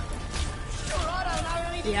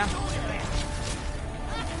 Yeah.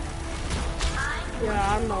 Yeah,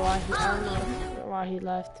 I don't know why he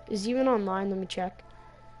left. Is he even online? Let me check.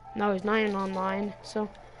 No, he's not even online, so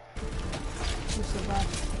he's still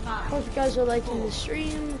left. Hope you guys are liking the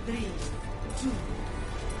stream. 3, 2,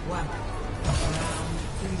 1. Round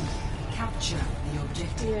 3. Capture the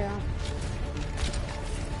objective. Yeah.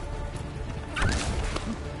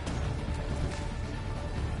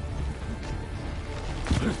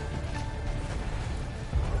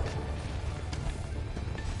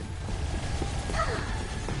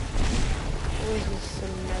 Where's this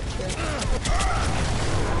symmetric?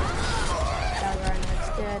 That Reinhardt's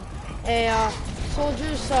dead. Hey,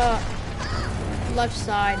 soldiers, left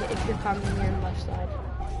side, if you're coming in, left side.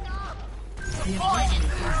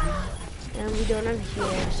 And we don't have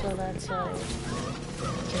healer, so that's,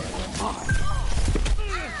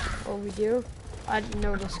 oh, we do? I didn't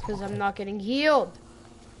notice, because I'm not getting healed.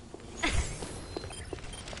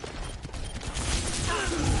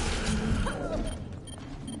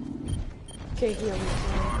 Okay, heal me.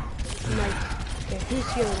 Like, okay, who's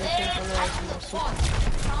healing this thing for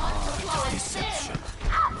Deception.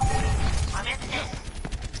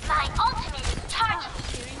 My ultimate is charging.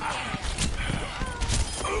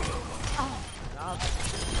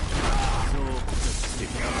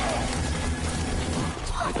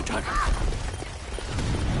 By the dragon.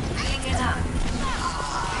 Bring it up.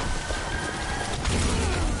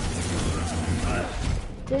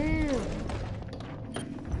 Damn.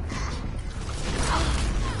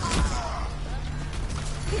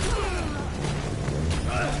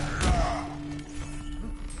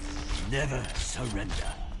 Never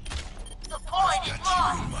surrender. The point is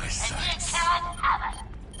mine, and you can't have it.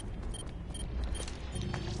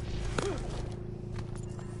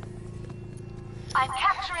 I'm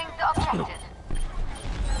capturing the objective.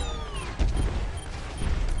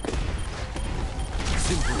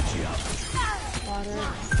 Simple geometry. Water.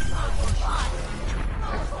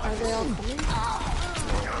 Are they all coming?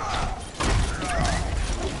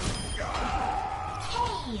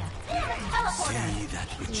 Hey, there's a teleporter. See that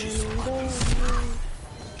which is one.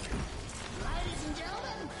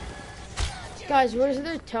 Guys, where's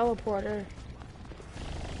their teleporter?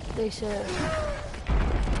 They said.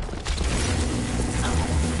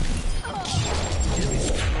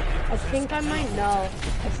 I think I might know.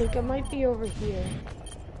 I think it might be over here.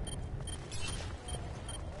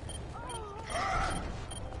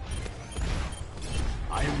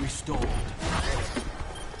 I am restored.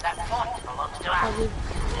 That point belongs to us. Probably.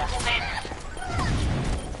 Just then.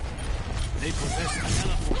 They possess the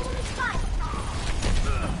teleport.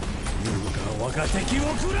 Yuga wakateki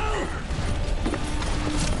wo kurau!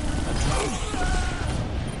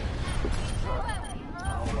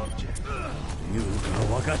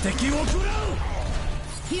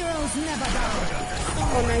 Heroes never die.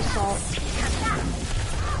 Oh, nice salt.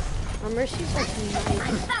 Mercy's like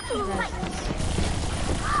nice.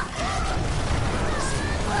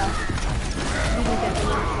 Wow. You can get the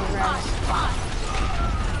one for rest.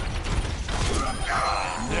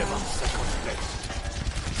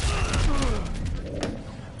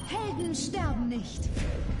 Helden sterben nicht.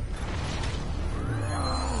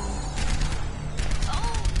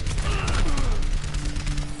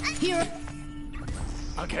 Hero.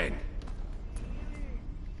 Again.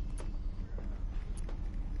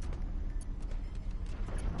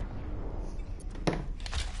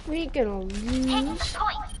 We ain't gonna lose.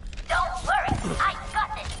 Don't worry, I got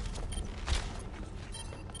this.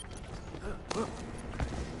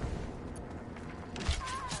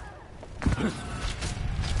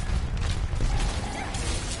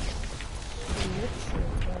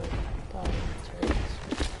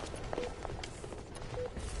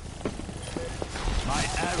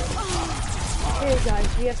 Hey guys,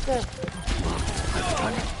 we have to.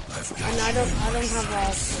 And I don't have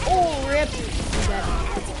all. Oh, rip! I'm dead.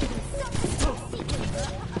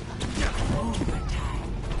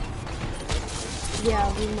 Yeah,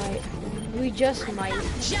 we might. We just might.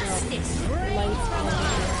 Justice.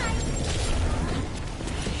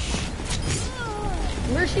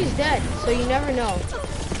 Mercy's dead, so you never know.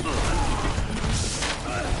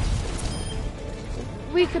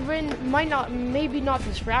 We could win, maybe not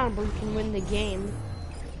this round, but we can win the game.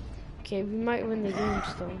 Okay, we might win the game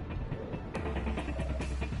still.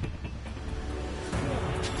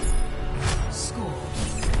 Score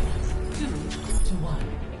 2-1.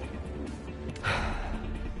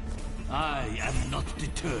 I am not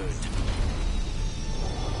deterred.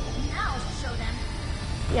 Now show them.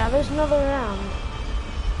 Yeah, there's another round.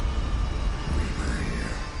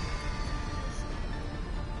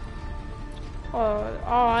 Oh,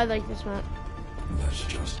 I like this map. Let's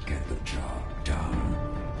just get the job done.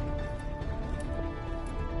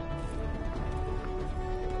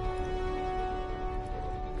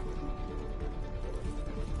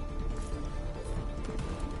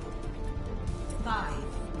 Five,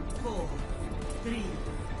 4, 3,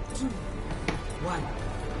 2, 1.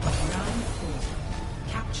 Round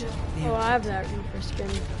 4. Capture the Oh, I have that Reaper skin.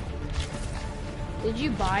 Did you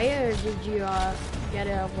buy it or did you get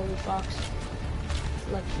it out of a loot box?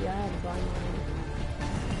 Lucky, I had to buy mine.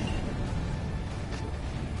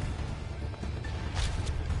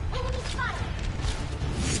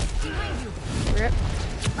 Rip.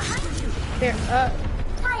 Here,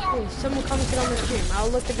 hey, someone come get on the stream. I'll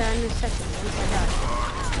look at that in a second once I got it.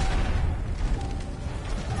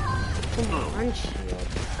 Come on, shield.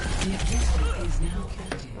 The objective is now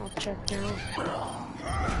captured. I'll check now.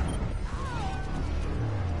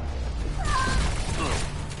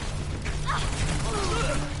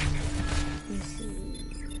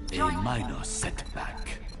 A minor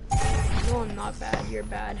setback. No, I'm not bad. You're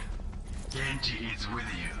bad. Genji is with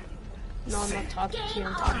you. No, I'm not talking to you.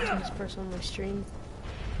 I'm talking to this person on my stream.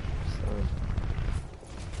 So,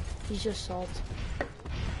 he's just salt.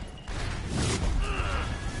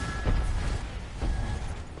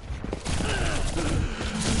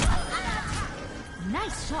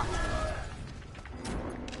 Nice shot.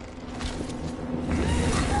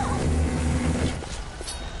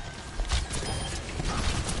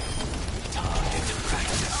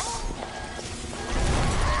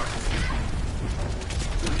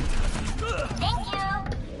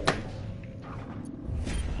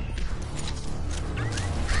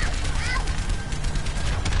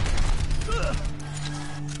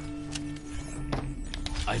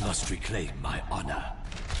 I must reclaim my honor.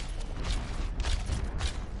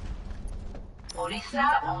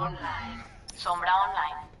 Orisa online. Sombra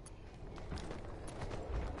online.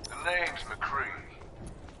 The name's McCree.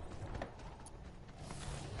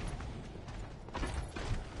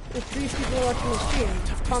 If 3 people are watching the stream,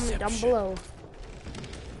 comment down below.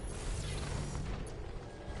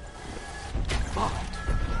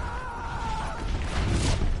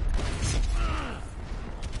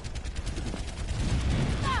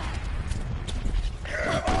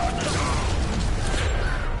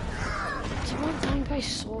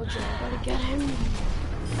 Soldier, I gotta get him.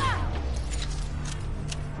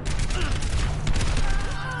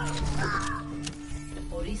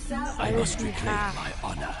 I must reclaim my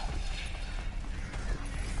honor.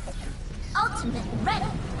 Ultimate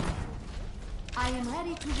ready. I am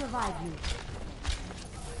ready to revive you.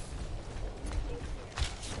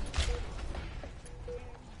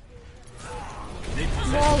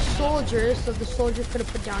 Small soldier, so the soldier could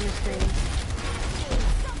have put down his thing.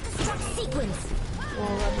 Sequence.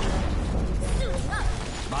 Well,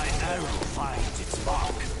 My arrow finds its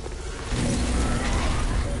mark.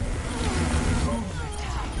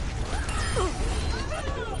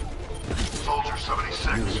 Soldier 76.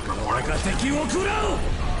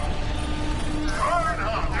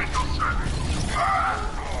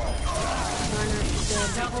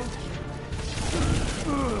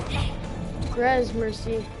 Res,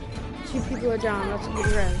 Mercy. 2 people are down. That's a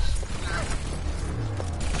good res.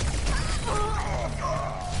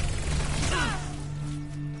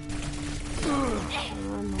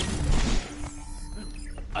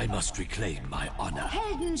 I must reclaim my honor.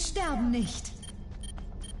 Helden sterben nicht.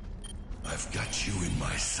 I've got you in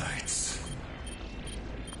my sights.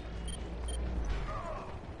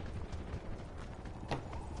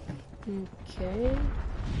 Okay.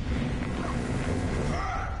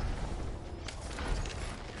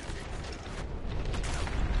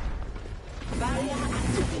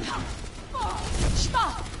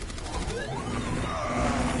 Stop!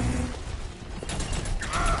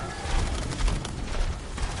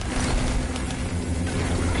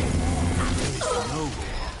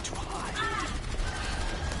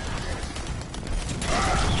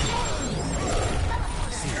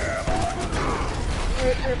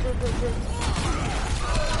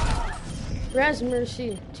 Res,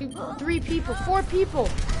 Mercy. 2, 3 people, 4 people.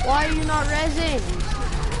 Why are you not resing?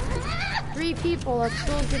 3 people, that's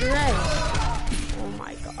still a good res. Oh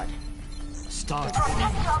my god. Start.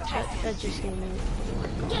 That just gave me. Oh my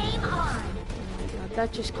god. Game on! Oh my god,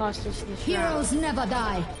 that just cost us this round. Heroes never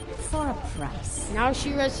die. For a price. Now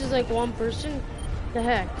she rests like 1 person? The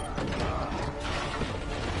heck?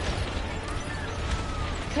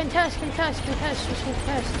 Contest, just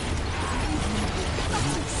contest.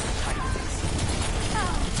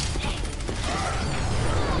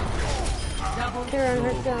 Karen,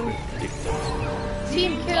 hurt them.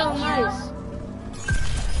 Team kill, nice.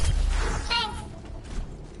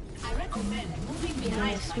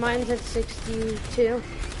 Nice, mine's at 62.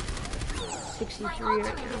 63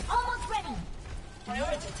 right now. Almost ready.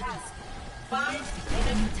 Priority task. Find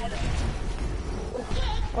enemy teleporter.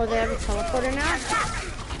 Oh, they have a teleporter now?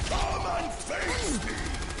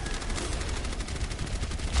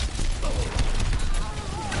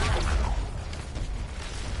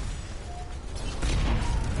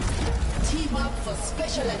 Team up for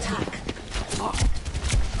special attack.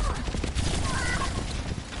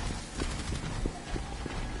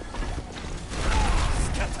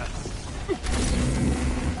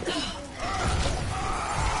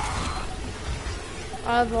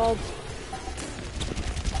 I vault.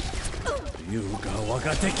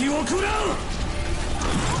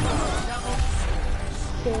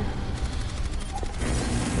 Okay.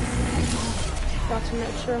 Got some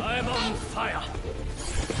extra. I'm on fire.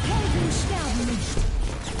 Helden sterben nicht.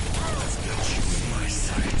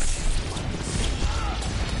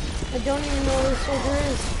 I don't even know where the soldier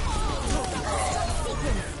is.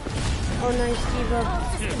 Oh, nice, Diva.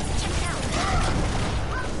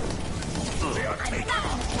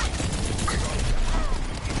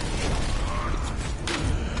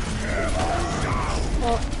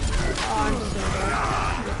 Oh, I'm so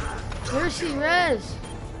dead. Mercy, res.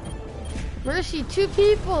 Mercy, 2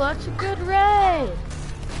 people. That's a good res.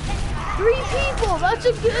 3 people. That's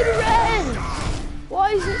a good res.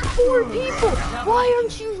 Why is it 4 people? Why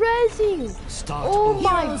aren't you rezzing? Oh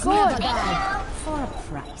my god. For a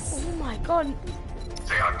price. Oh my god.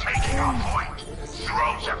 They are taking our point.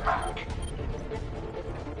 Throw them back.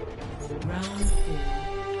 Round 4.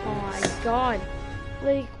 Oh my god.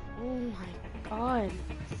 Like, oh my god.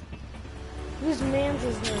 Whose man's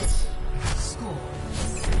is this? Score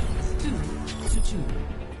 2-2.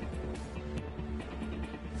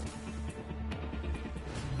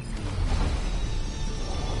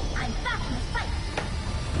 I'm back in the fight.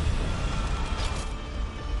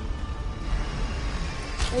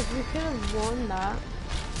 Like, we could have won that.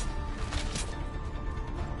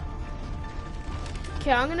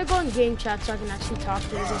 Okay, I'm gonna go in game chat so I can actually talk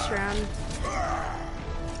to her this round.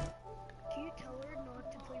 Can you tell her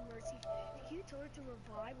not to play Mercy? Can you tell her to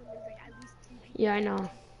revive when there's like at least 3 people? Yeah, I know.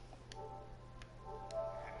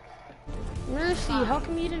 Mercy, how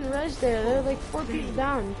come you didn't res there? There are like 4 people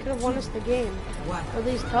down. You could have won us the game. Or at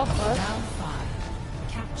least help us. Round 5.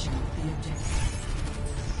 Capture the objective.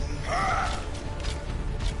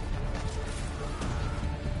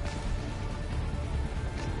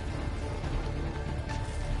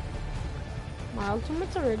 My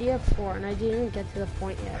ultimate's already at 4 and I didn't even get to the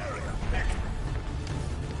point yet.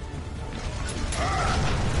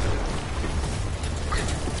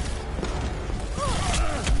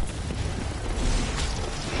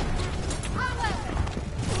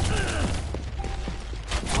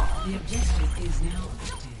 The objective is now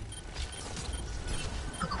active.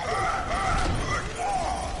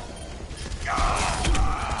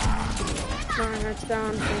 That's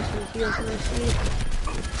down. Thanks for the heals, Mercy.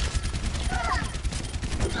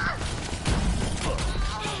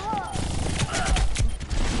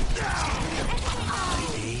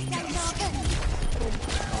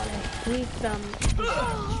 I hate them.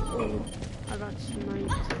 Oh, I got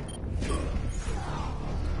sniped.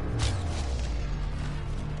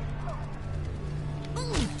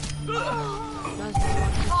 That's the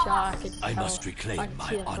lucky shot I could tell. I must reclaim I could my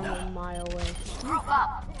see it from honor. a mile away. Group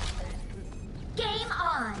up. Game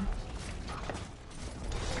on.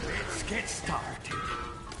 Let's get started.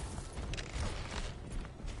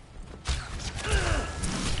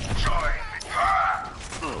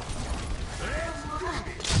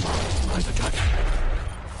 I'm attacking.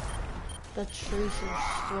 The trees are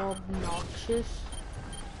so obnoxious.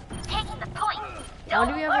 Taking the point. Why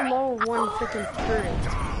do we have a level 1 freaking turret?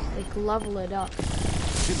 Like, level it up.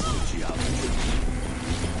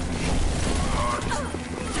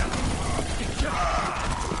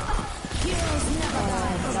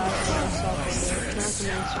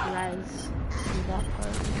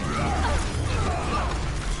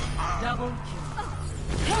 Double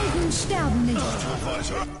Helden sterben nicht.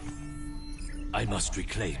 I must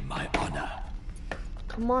reclaim my honor.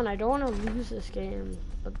 Come on, I don't want to lose this game,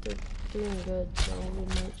 but they're doing good, so we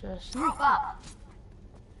might just... Group up.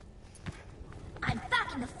 I'm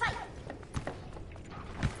back in the fight.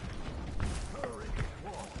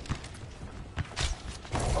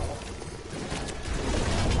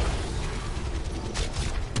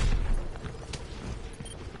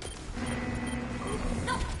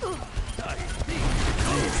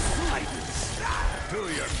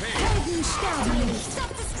 Helden sterben nicht.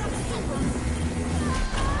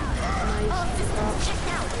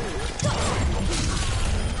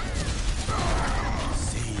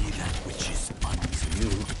 See that which is unto you.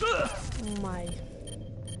 Oh my.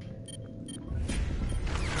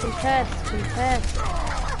 Contest.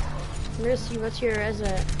 Mercy, what's your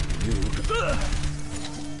reset?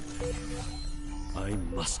 I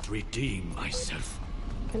must redeem myself.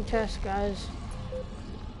 Contest, guys.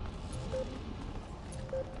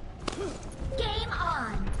 Game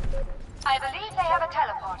on. I believe they have a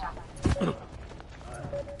teleporter.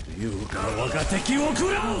 You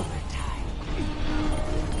Okura!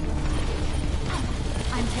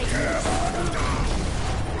 I'm taking it.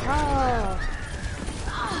 Oh.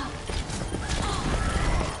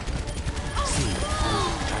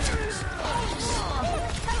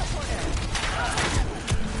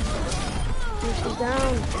 She's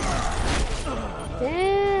down.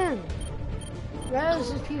 Damn. Rose,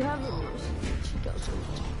 if you have it, she doesn't.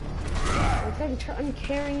 I'm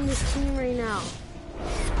carrying this team right now.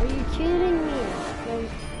 Are you kidding me?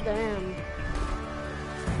 Damn.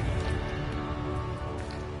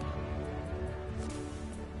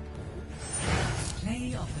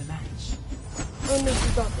 play of the match. Oh no, she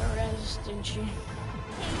got the res, didn't she?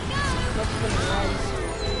 That's the res.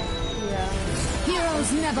 Yeah.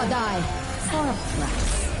 Heroes never die. For a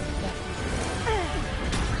price.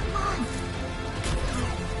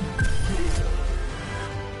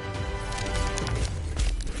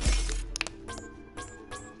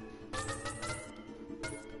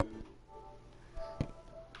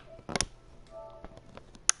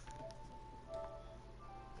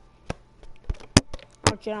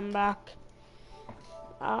 Okay, I'm back.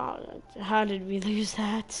 How did we lose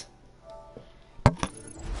that?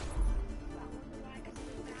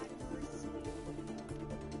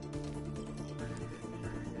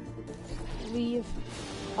 Leave.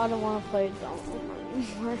 I don't want to play Donald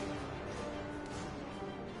anymore.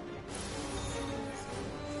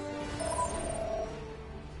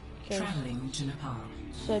 Okay. Traveling to Nepal.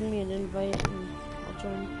 Send me an invite and I'll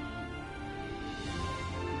join.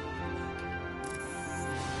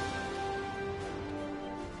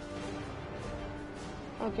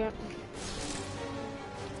 Okay.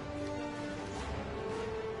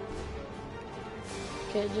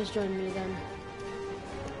 Okay, just join me then.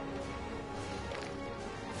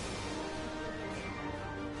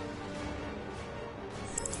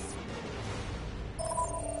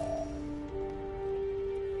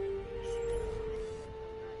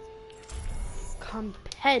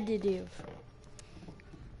 Competitive.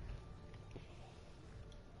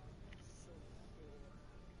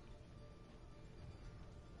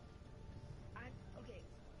 Okay.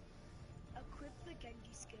 Equip the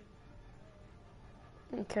Genji skin.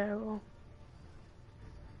 Okay, well.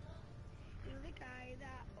 You know the guy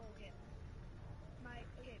that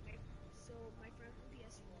so my friend from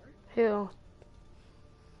PS4, Who?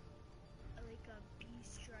 like a B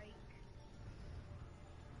strike.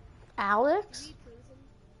 Alex? He plays him.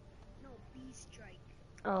 No, B strike.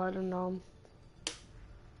 Oh, I don't know.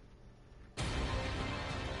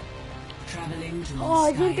 Traveling to Oh,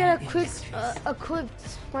 I didn't get Inspire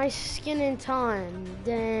equipped my skin in time.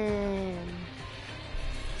 Damn.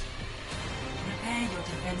 Prepare your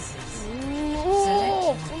defenses.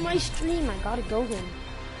 Oh, for my stream, I gotta go in.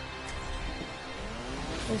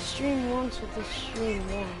 The stream wants what the stream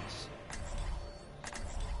wants.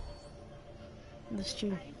 The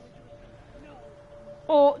stream.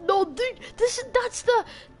 Oh no, dude! That's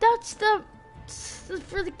the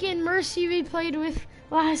freaking Mercy we played with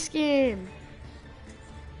last game.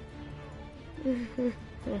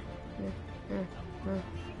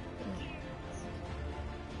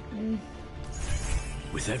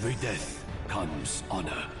 With every death comes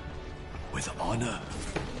honor. With honor,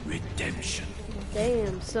 redemption.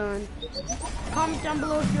 Damn, son. Comment down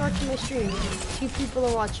below if you're watching my stream. 2 people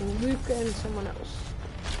are watching, Luke and someone else.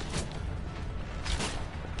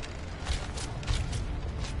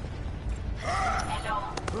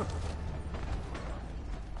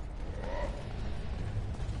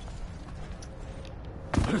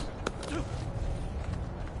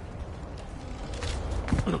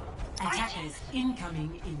 Attackers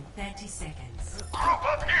incoming in 30 seconds. Group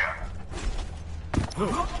up here!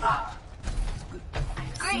 Group up.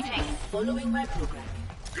 Greetings. Following my program.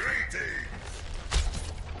 Greetings!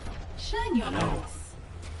 Shine your lights.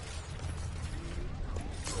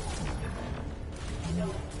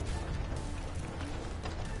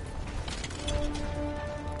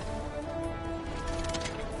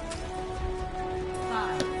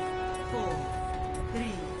 Five, 4, 3,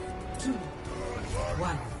 2,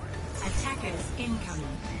 1. Attackers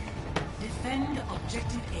incoming. Defend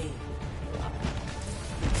objective A.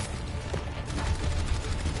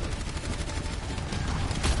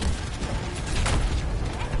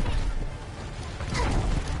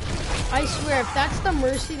 I swear, if that's the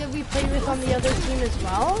Mercy that we played with on the other team as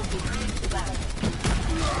well,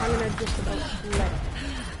 I'm gonna just about flip.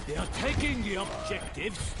 They are taking the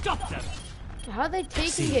objective. Stop them. How are they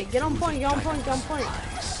taking it? Get on point, get on point, get on point.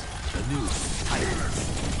 The new tiger.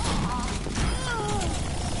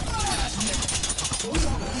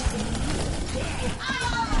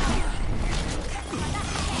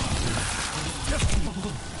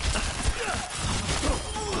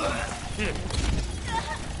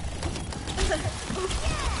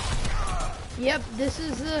 Yep, this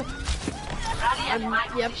is the...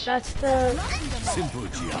 yep, that's the... Simple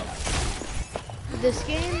geometry. This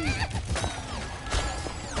game...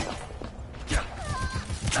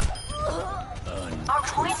 Our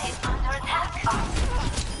point is under attack.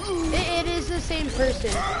 It is the same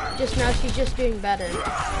person, just now she's just doing better.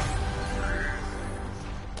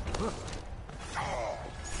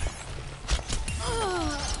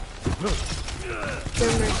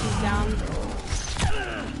 Their Mercy's down.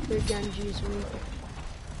 Their Genji's weak.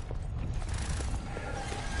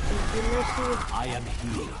 I am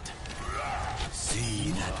healed.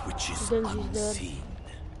 See that which is Genji's dead. unseen.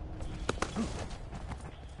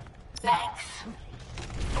 Thanks.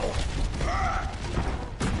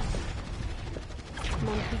 Come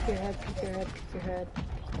on, peek your head, peek your head, peek your head.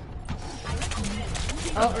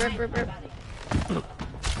 Oh, rip, rip, rip.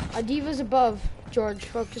 Diva's above. George,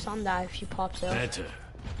 focus on that if she pops out. Better.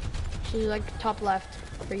 She's like top left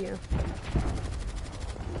for you.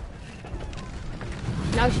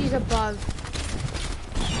 Now she's above.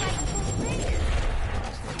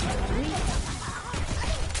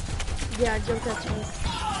 Yeah, jump that to me.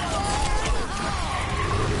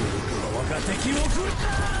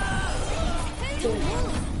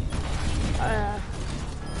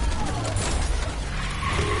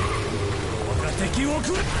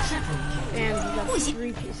 And we got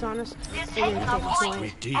 3 piece on us. It's taking a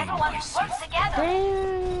point. Everyone works together.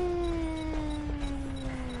 Damn.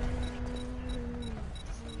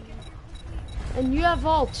 And you have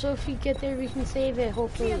ult, so if we get there, we can save it,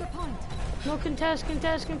 hopefully. No contest,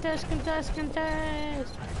 contest, contest, contest,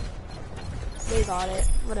 contest. They got it.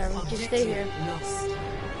 Whatever, just stay here. Lost.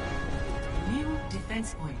 New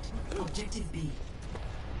defense point. Objective B.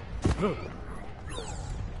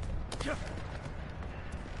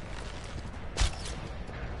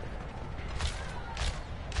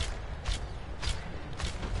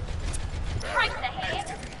 Right ahead.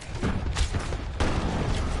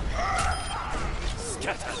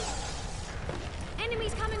 Scatter.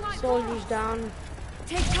 Enemies coming right. Soldiers down.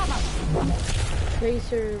 Take cover.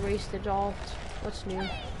 Tracer wasted ult. What's new?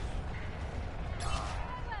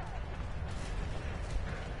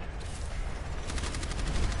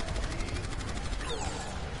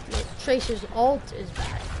 Look, Tracer's ult is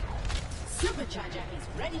back. Supercharger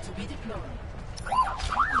is ready to be deployed.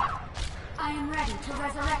 I am ready to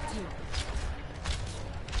resurrect you.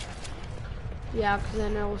 Yeah, because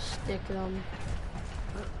then it will stick them.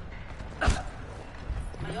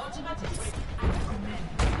 The ultimate is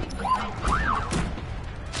ready.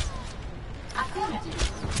 Affirmative.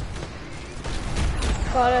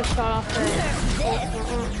 Got a shot off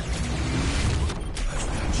there.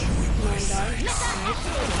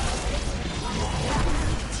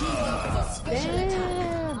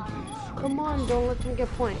 Damn! Come on, don't let them get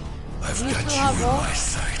point. I've You got still you have in ball? my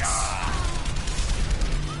sights.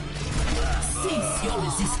 Cease your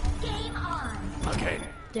resistance. Game on. Okay.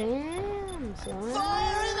 Damn, son.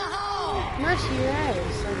 Fire in the hole! Mercy, your ass.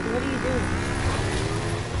 Like, what are you doing?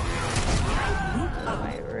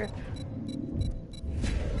 Alright, rip.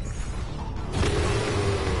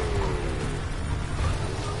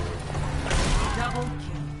 Double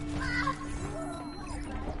kill.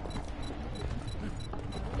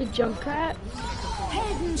 The Junkrat?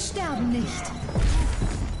 Helden sterben nicht.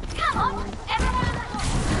 Come on, everyone in the hole.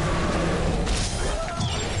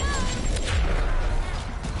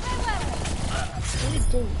 We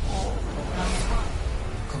did all.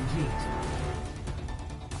 Complete.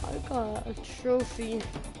 I got a trophy.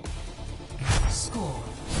 Score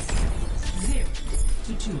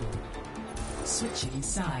 0-2. Switching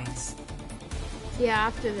sides. Yeah,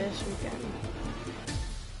 after this we can.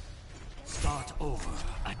 Start over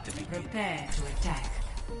at the beginning. Prepare to attack.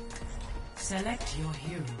 Select your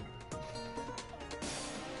hero.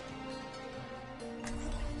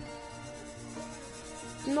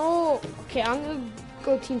 No! Okay, I'm gonna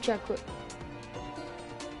go team check quick.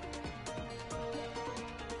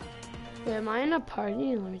 Wait, am I in a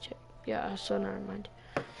party? Let me check. Yeah, so never mind.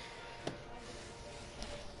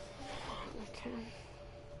 Okay.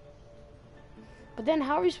 But then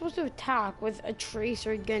how are we supposed to attack with a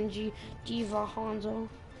Tracer, Genji, Diva, Hanzo?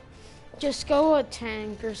 Just go a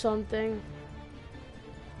tank or something.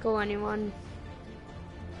 Go anyone.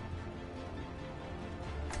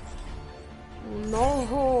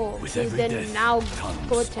 No. With Okay, every then death now comes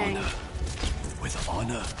go a tank. honor. With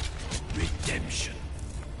honor, redemption.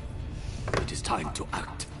 It is time to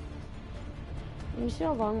act. Let me see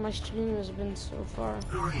how long my stream has been so far.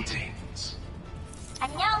 Greetings.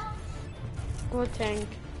 안녕. Go a tank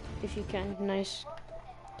if you can. Nice.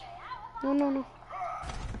 No.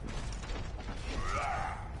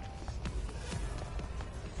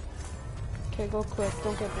 Okay, go quick.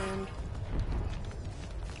 Don't get banned.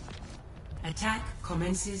 Attack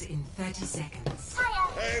commences in 30 seconds.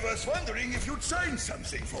 I was wondering if you'd sign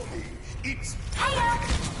something for me. It's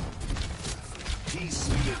peace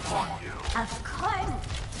be upon you. Of course.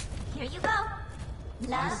 Here you go.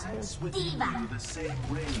 Love, Sense within Diva. you the same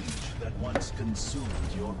rage that once consumed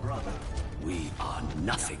your brother. We are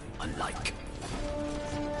nothing alike.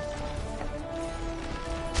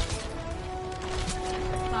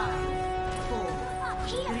 Five, 4,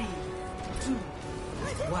 3, 2,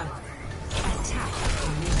 1. Attack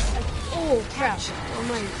commences. Oh crap! Oh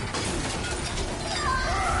my!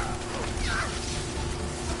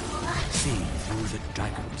 See through the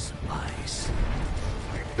dragon's eyes.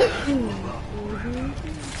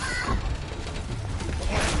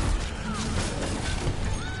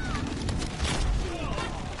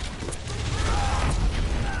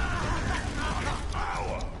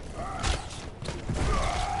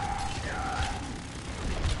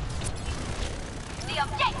 The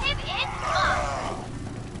objective is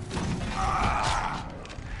mine.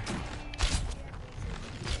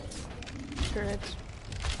 Turrets.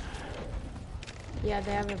 Yeah,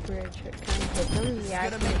 they have a bridge. Can I hit them? Yeah, I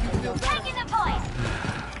can hit them. Taking the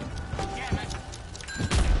point.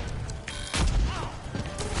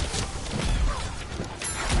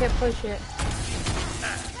 Can't push it.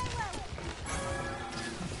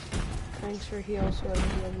 Thanks for heal, so I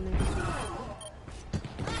can get me.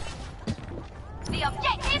 The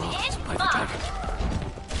objective is By the mine. dragon.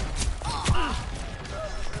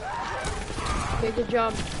 Okay, good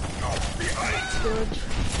job. Good.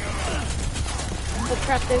 Oh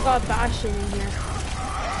crap, they got Bastion in here.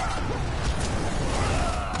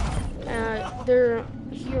 Their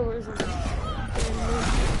hero isn't.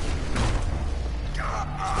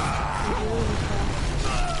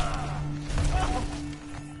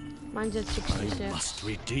 Mine's at I 66. must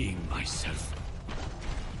redeem myself.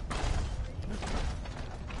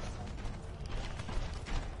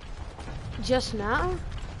 Just now?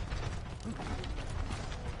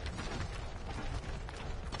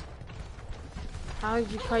 How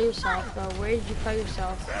did you call yourself, though? Where did you call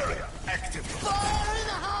yourself? Active. Fire in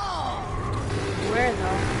the hole! Where,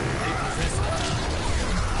 though?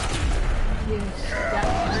 Yes, that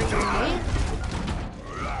me?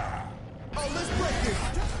 Oh, let's break this!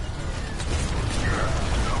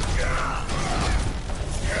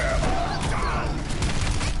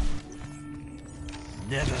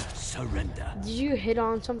 Never surrender. Did you hit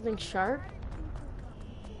on something sharp?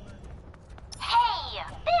 Hey,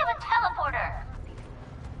 they have a teleporter.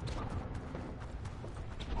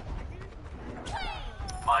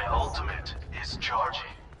 My ultimate is charging.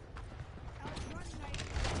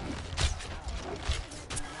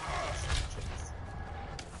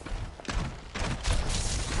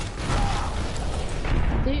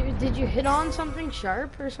 Did you hit on something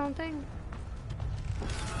sharp or something?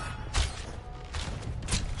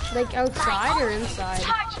 Like outside or inside?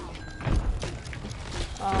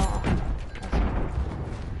 Oh.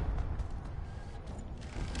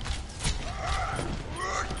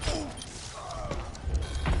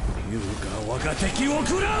 You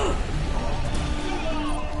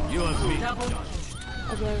have me.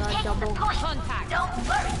 Okay, I got double. Contact. Don't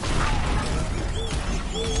worry.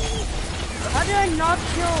 How did I not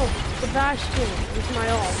kill the Bastion with my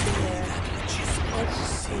ult in there?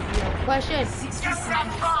 That's a real question.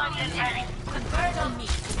 Convert on me.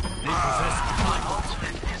 They possess my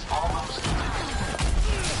ultimate is almost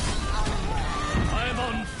I'm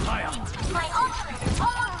on fire. My ultimate is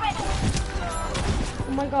almost ready.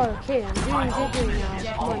 Oh my god, okay, I'm doing victory now.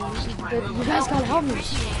 Come on, you guys gotta help me.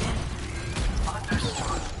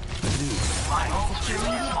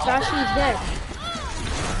 Bastion's dead.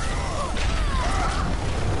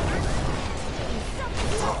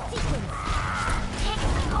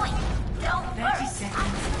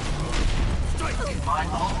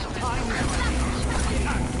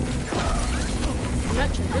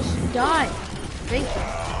 Metro, just die. Thank you.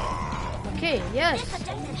 Okay, yes.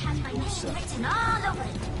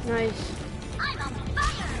 Nice.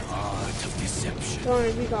 Art of deception. Don't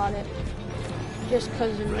worry, we got it. Just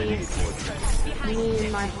because of me. Me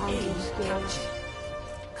and my humble skills.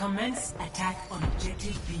 Commence attack on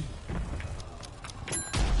objective B.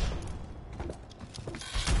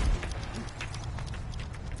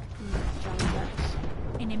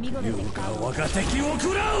 Enemigo detectado.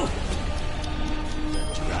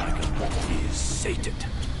 Dragon is sated.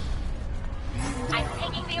 I'm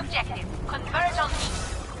taking the objective. Converge on me.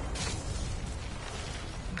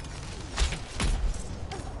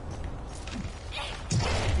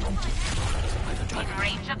 In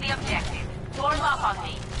range of the objective. Doors up on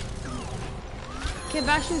me. Okay,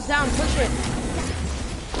 Bastion's down. Push it.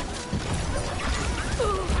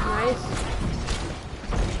 Nice.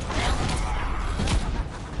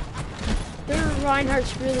 Their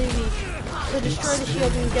Reinhardt's really weak. So destroy the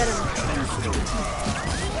shield and get him.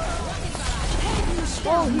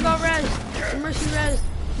 Oh, he got rezzed. The Mercy rezzed.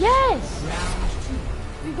 Yes!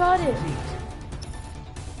 We got it.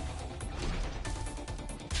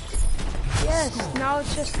 Yes, now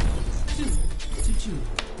it's just...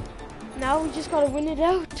 Now we just gotta win it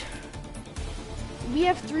out. We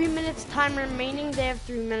have 3 minutes time remaining. They have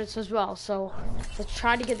 3 minutes as well. So let's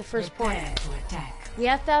try to get the first point. We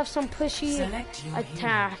have to have some pushy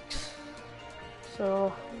attacks.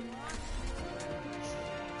 So...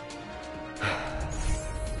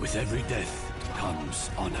 With every death comes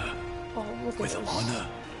honor. Oh, look at With this. honor,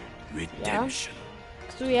 redemption. Yeah?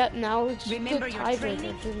 So yeah, now it's Remember good your tiebreaker,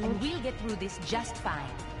 training, pretty and much. we'll get through this just fine.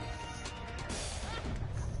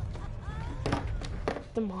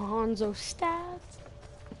 The Hanzo stats.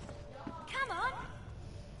 Come on.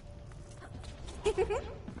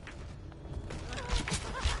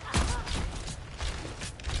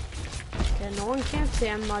 Okay, no one can say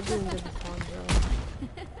I'm not doing good with Hanzo.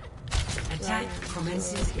 Attack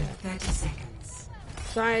commences in 30 seconds.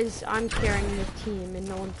 So I'm carrying the team, and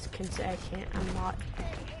no one can say I can't. I'm not.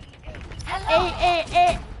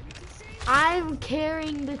 Hey! I'm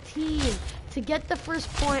carrying the team. To get the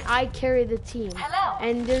first point, I carry the team.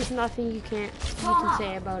 And there's nothing you can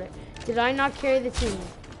say about it. Did I not carry the team?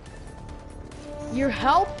 You're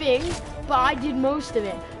helping, but I did most of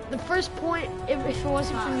it. The first point, if it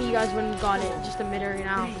wasn't for me, you guys wouldn't have got it. Just admit it right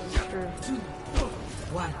now. It's true.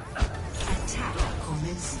 1. Attack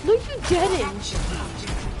commences. No, you didn't.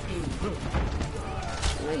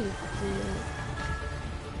 No, you didn't.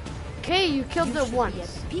 Okay, you killed it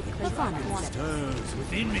once. Pick the fun one. Stirs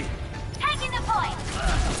within me. Taking the point.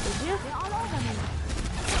 Did you?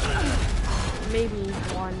 Maybe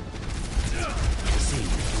one. See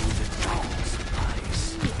through the dog's eyes.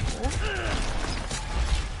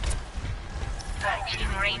 Thank you.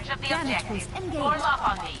 In range of the objective. Doors up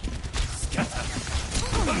on me.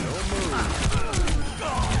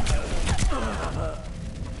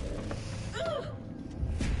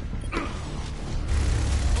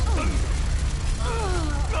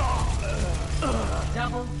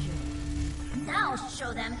 Double kill. Now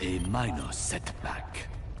show them. A minor setback.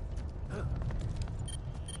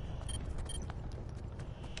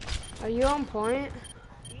 Are you on point?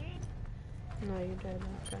 No, you did.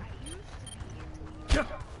 Okay.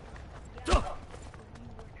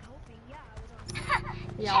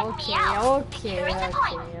 Yeah, okay,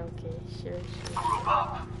 sure.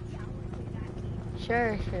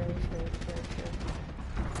 Sure.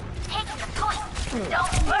 Take the point.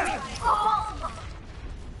 Don't worry, fool.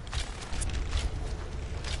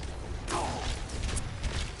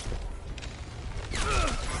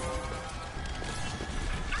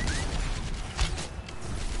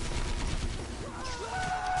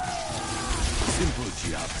 Simple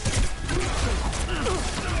job.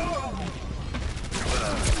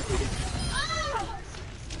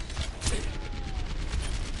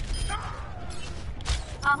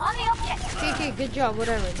 I'm on the objective. Okay, good job,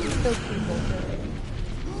 whatever. There's still people.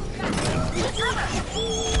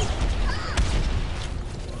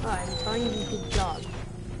 Alright, I'm telling you, good job.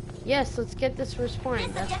 Yes, let's get this first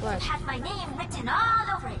point. That's This what. has my name written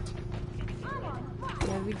all over it.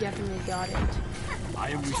 Yeah, we definitely got it.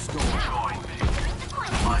 I am restored.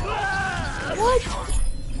 What?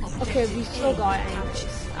 Okay, we still got it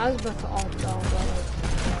anyways. I was about to ult though, but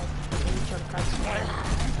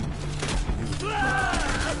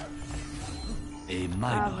A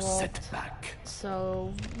minor setback.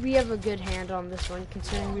 so we have a good hand on this one,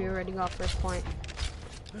 considering we already got first point.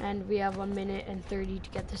 And we have 1 minute and 30 to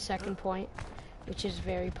get the second point, which is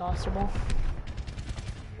very possible.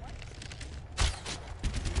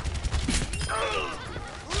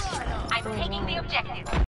 I'm taking the objective.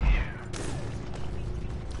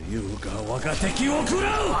 Yuga wagateki o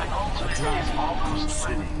kurau! The drive almost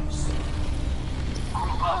finished.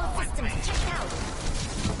 Group up with me. Check out.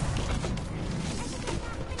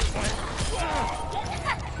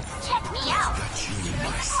 Check me out. Got you in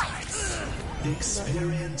my sights.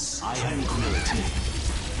 Experience tranquility.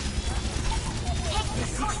 Take the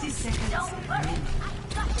 60 seconds. Don't worry.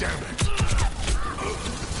 Damn it.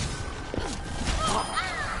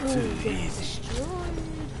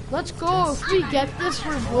 Let's go. If we get this,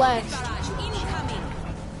 we're blessed.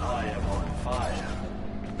 I am on fire.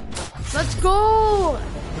 Let's go.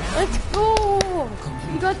 Let's go.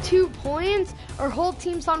 We got 2 points. Our whole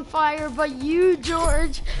team's on fire, but you,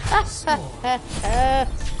 George. Score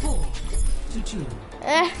 2-2.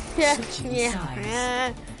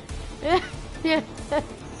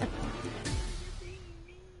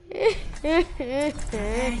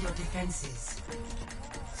 Prepare your defenses.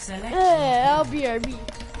 Select LBRB.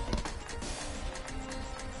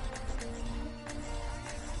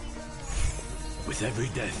 With every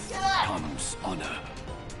death comes honor.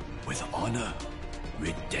 With honor,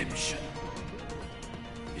 redemption.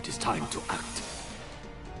 It is time to act.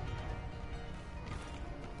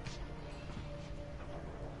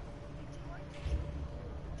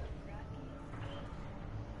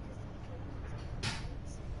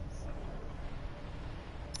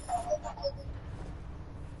 Group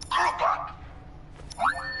up.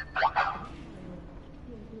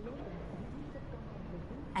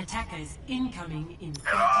 attackers incoming in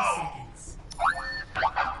 30 seconds.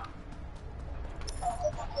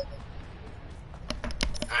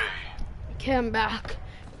 Okay, I'm back.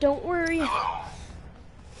 Don't worry.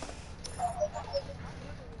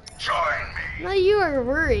 Join me. Now you are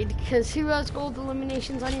worried because who has gold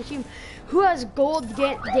eliminations on your team? Who has gold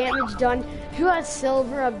damage done? Who has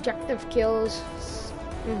silver objective kills?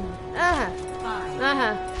 Five,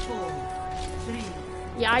 4, 3.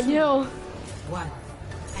 Yeah, I know. 1.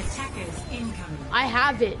 Attackers incoming. I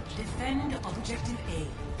have it. Defend objective A.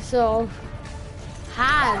 So,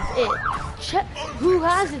 has it. Who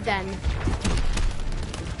has it then?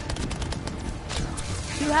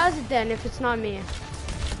 Who has it then if it's not me?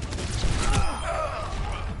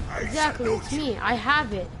 Exactly, it's me. I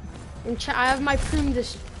have it. And I have my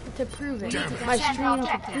proof to prove it. My stream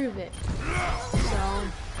to prove it. So.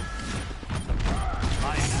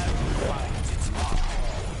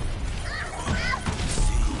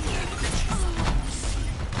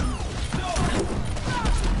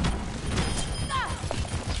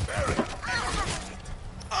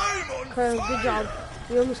 Okay, good job.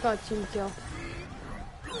 We almost got a team kill.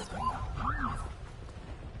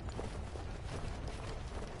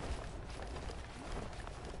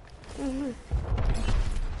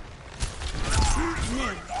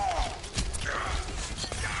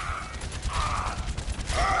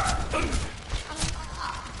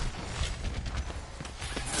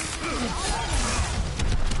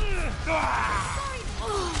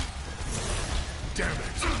 Damn it.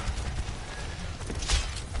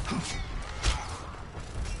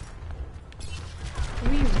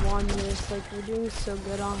 We won this, like we're doing so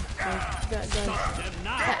good on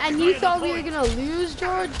and you thought we were gonna lose,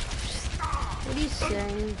 George? What are you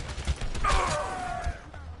saying?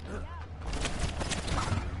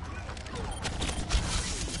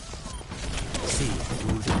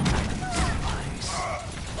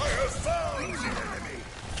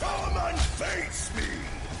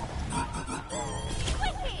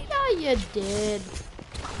 You did.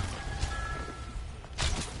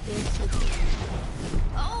 Yes, you did.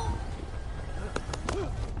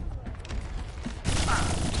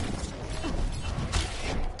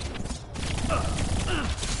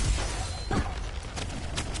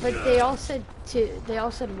 But they all said two. They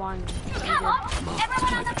all said one.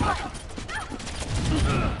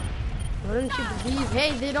 Why don't you believe?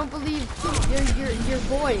 Hey, they don't believe your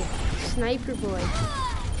boy, Sniper Boy.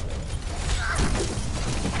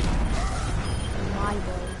 My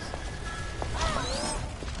boys.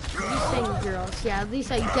 What are you saying, girls? Yeah, at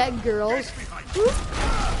least I get girls. Whoop.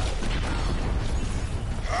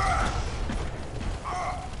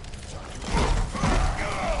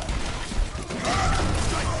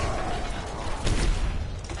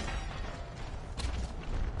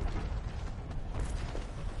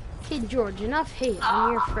 Hey George, enough hate.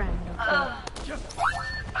 I'm your friend, okay?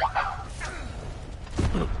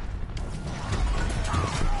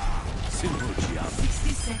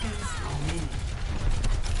 60 seconds.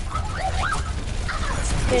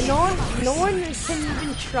 Yeah, no one can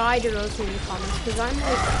even try to roast me in the comments because I'm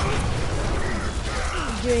like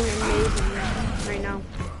doing amazing right now.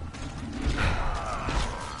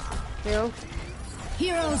 Yo.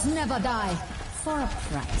 Heroes never die for a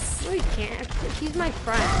price. No, he can't. He's my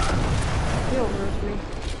friend. He don't roast me.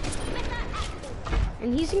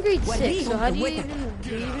 And he's in grade 6, so how do you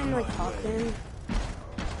even like talk to him?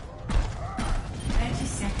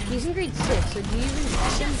 He's in grade 6, so do you even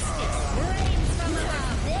talk to him?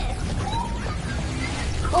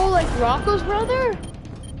 Oh, like Rocco's brother?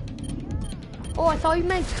 Oh, I thought you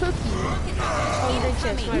meant Cookie. Oh,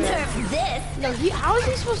 grade 6, my bad. No, how is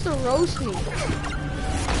he supposed to roast me?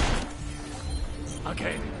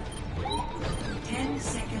 Okay. 10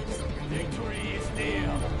 seconds. Victory is near.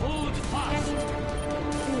 Hold fast.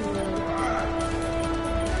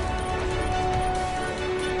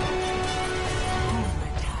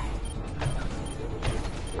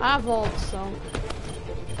 I have ult, so.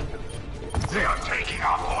 They are taking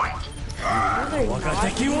our point. No, they're not.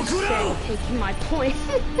 They're taking my point.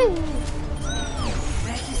 30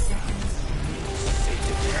 seconds.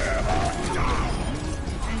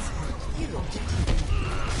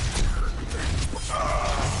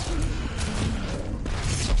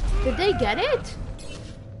 Did they get it?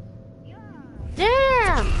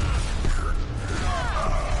 Damn!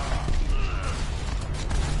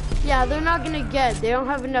 Yeah, they're not gonna get it. They don't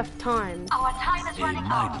have enough time. Our time is running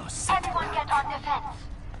out. Everyone get on defense.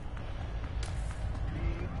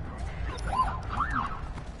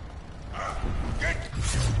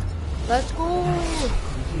 Let's go!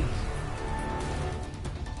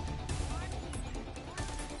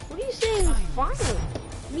 What are you saying? Fine.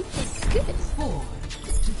 Me take good. 4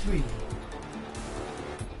 to 3.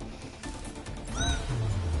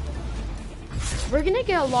 We're gonna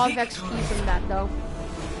get a lot of XP from that though.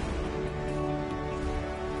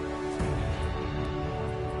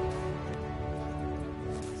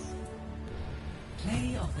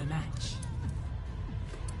 Play of the match.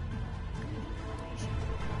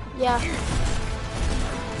 Yeah.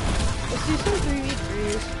 Let's do some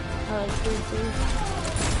 3v3s. I like 3v3s.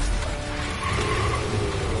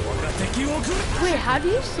 Wait, how do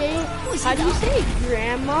you say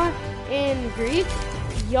grandma in Greek?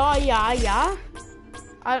 Yeah.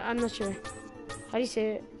 I'm not sure. How do you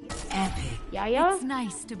say it? Epic. Yeah. It's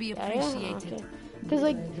nice to be appreciated. Okay. Cause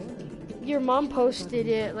like your mom posted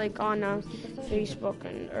it like on Facebook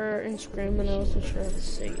or Instagram, and I wasn't sure how to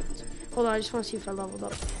say it. Hold on, I just want to see if I leveled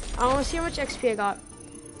up. I want to see how much XP I got.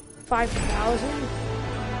 5,000.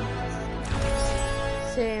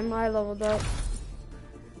 Same, I leveled up.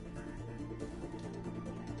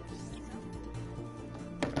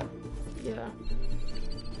 Yeah.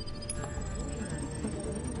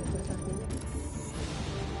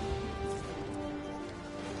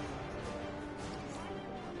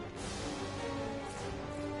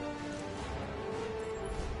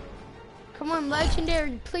 Come on,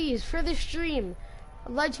 legendary, please, for the stream.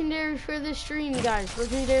 Legendary for the stream, guys.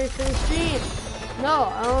 Legendary for the stream. No,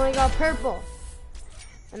 I only got purple.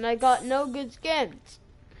 And I got no good skins.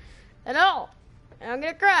 At all. And I'm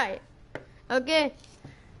gonna cry. Okay.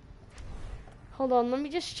 Hold on, let me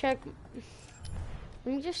just check,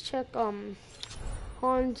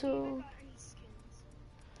 Honto.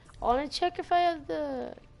 I wanna check if I have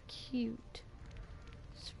the cute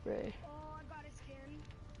spray.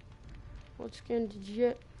 What skin did you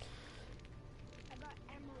get? I got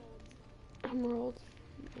emerald. Emerald.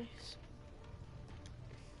 Nice.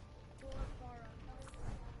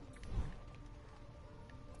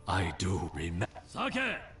 I do remember.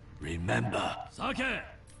 Sake! Remember. Sake!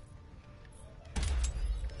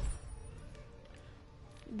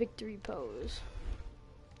 Victory pose.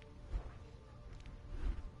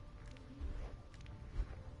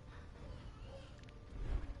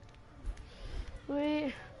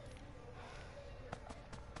 Wait.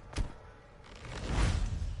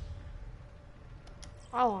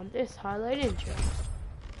 I want this highlight intro.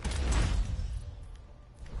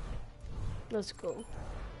 Let's go.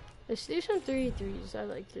 Let's do some 3v3s. I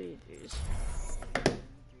like 3v3s.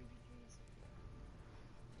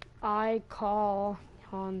 I call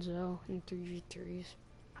Hanzo in 3v3s.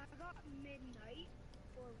 I got Midnight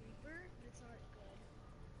for Reaper, but it's not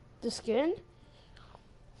good. The skin?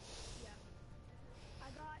 Yeah. I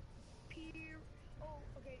got Peter. Oh,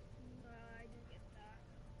 okay. No, I didn't get that.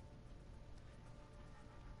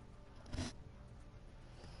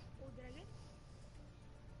 Oh, did I get?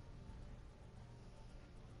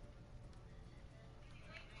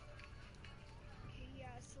 Okay,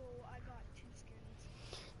 yeah, so I got 2 skins.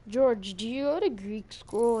 George, do you go to Greek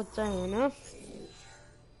school with Diana?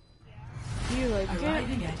 Do you like it?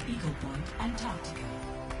 Arriving at Eagle Point, Antarctica.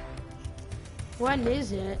 When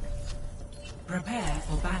is it? Prepare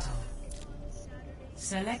for battle.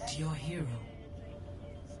 Select your hero.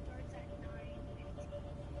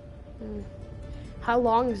 How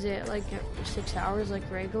long is it? Like 6 hours, like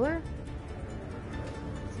regular?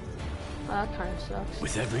 Oh, that kind of sucks.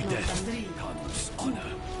 With every No death offense. comes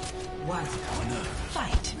honor. One. Honor.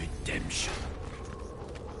 Fight. Redemption.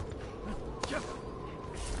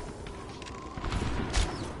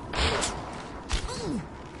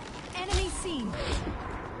 Enemy seen.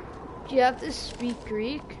 Do you have to speak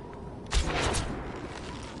Greek?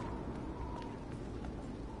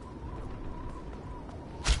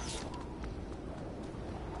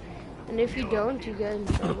 And if you don't, you get in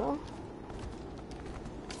trouble.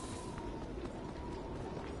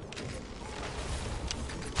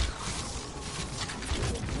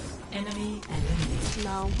 Enemy eliminated.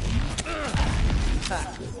 No.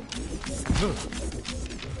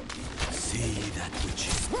 See that which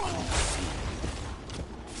is unseen.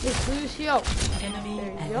 It's Lucio. Enemy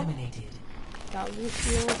There you go. eliminated. Got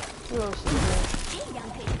Lucio. Who else is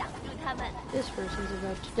there? This person's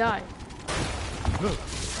about to die.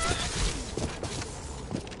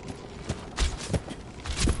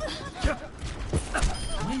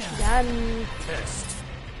 Daddy. Test.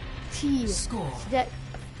 T. Score. That.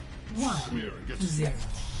 1-0.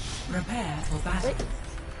 Prepare for battle. Wait.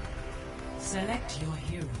 Select your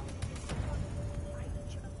hero.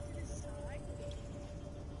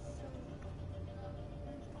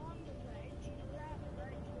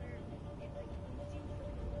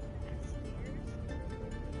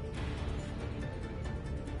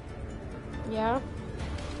 Yeah.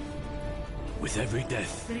 With every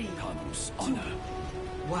death comes honor.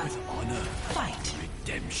 One. With honor, Fight.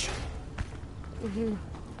 redemption.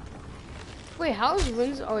 Wait, how's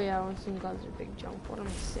Winston? Oh yeah, Winston got a big jump. What am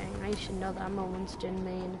I saying? I should know that. I'm a Winston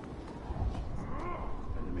main.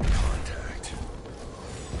 Enemy contact.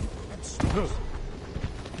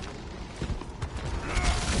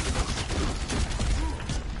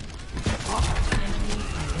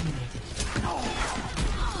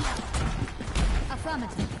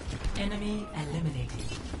 Affirmative. Enemy eliminated.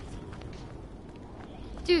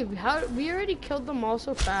 Dude, how we already killed them all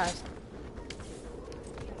so fast.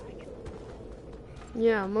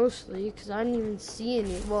 Yeah, mostly, because I didn't even see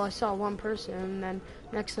any. Well, I saw one person, and then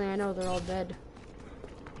next thing I know, they're all dead.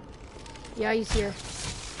 Yeah, he's here.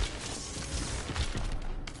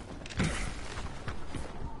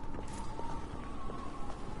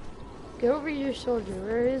 Get over here, soldier.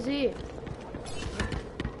 Where is he?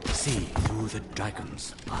 See through the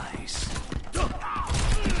dragon's eyes.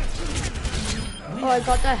 Oh, I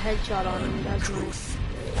got that headshot on him. That's nice.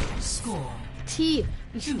 Score. T.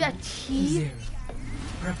 You see that T? 2-0.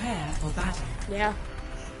 Prepare for battle. Yeah.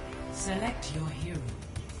 Select your hero.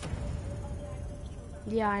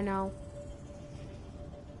 Yeah, I know.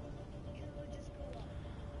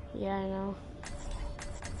 Yeah, I know.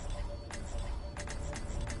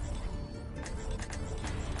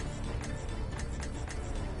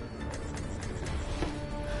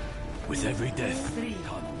 With every death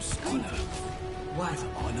comes honor. One. With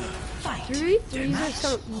honor, Fight. 3v3s are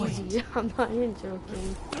so Match easy. I'm not even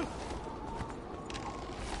joking.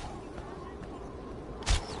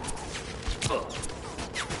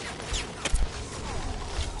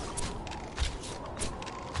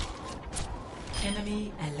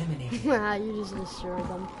 Enemy eliminated. You just destroyed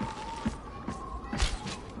them.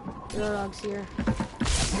 Dog's here.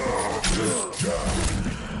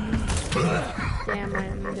 Damn,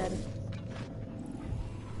 I'm dead.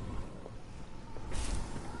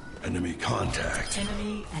 Enemy contact.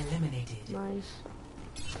 Enemy eliminated. Nice.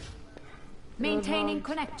 Maintaining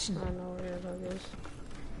connection. I know where that is.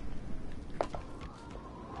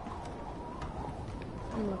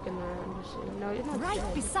 I'm looking around to see. No, he's not right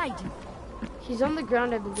dead. beside you. He's on the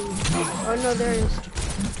ground, I believe. Oh no, there he is.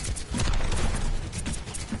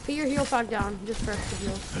 Put your heal pack down, just for extra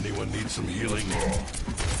heal. Anyone need some healing?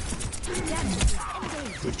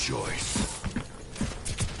 Good choice.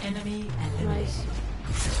 Enemy eliminated. Nice.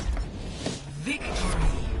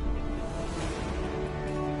 Victory.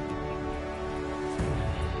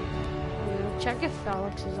 Check if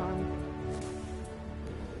Felix is on.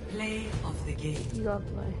 Play of the game. You gotta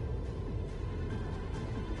play.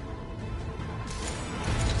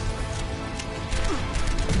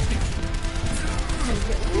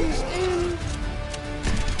 Get loose in.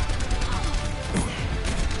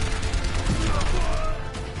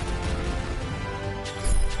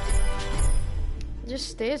 Just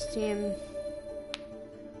stay as team.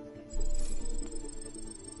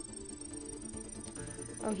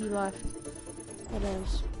 Oh, he left. What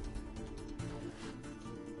else?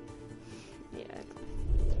 Yeah.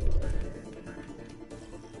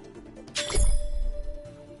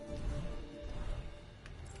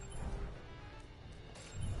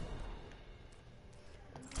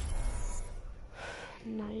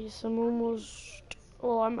 Nice. I'm almost.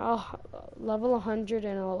 Oh, I'm level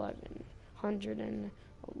 111. 111.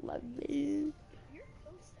 You're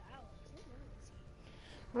close to Alex.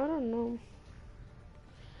 I don't know.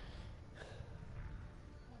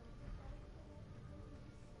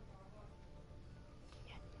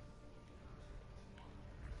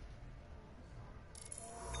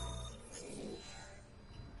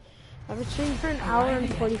 I've been streaming for an hour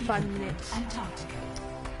and 45 minutes. Antarctica.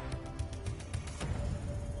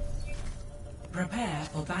 Prepare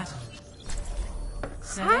for battle.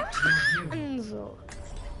 Select your hero. Enzo.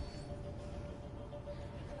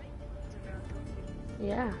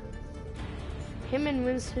 Yeah. Him and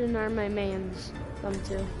Winston are my mains. Them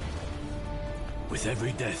two. With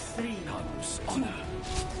every death comes honor.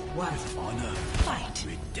 With honor, fight.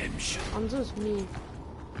 Redemption. Enzo's me.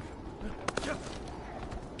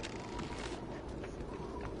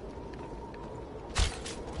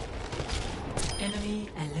 Enemy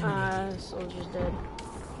eliminated. Soldier's dead.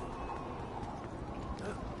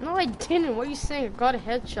 No, I didn't. What are you saying? I got a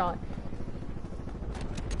headshot.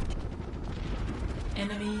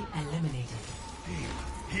 Enemy eliminated.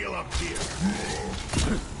 Heal up here.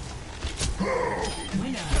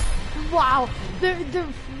 Winner. Wow, the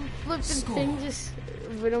flipping thing just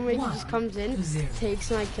Widowmaker just comes in, takes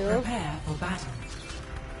my kill. Prepare for battle.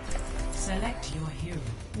 Select your hero.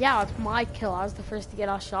 Yeah, it's my kill. I was the first to get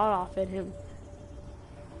a shot off at him.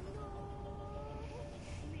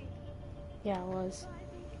 Yeah, it was.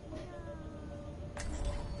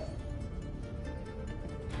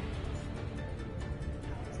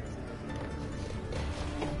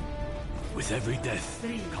 With every death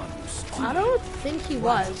comes honor. I don't think he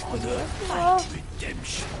was. Honor, Well, fight,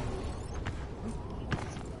 redemption.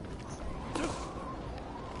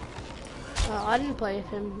 I didn't play with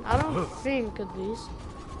him. I don't think at least.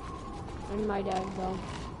 And my dad though.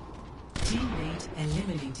 Teammate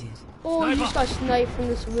eliminated. Oh, you just got sniped from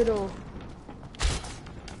this Widow.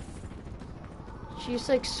 She's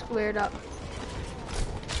like squared up.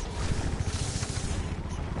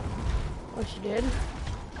 Oh, she did?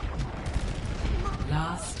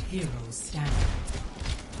 Last hero standing.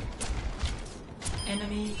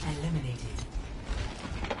 Enemy eliminated.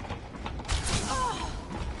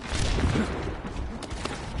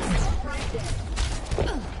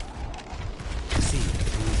 See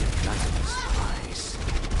through the dragon's eyes.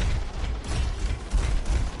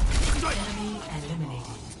 Enemy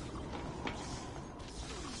eliminated.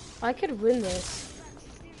 I could win this.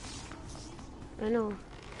 I know.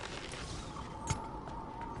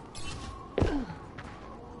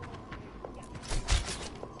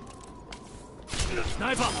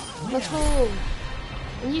 Sniper! Let's go.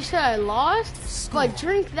 And you said I lost? But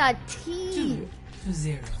drink that tea.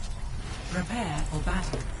 2-0. Prepare for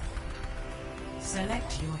battle.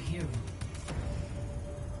 Select your hero.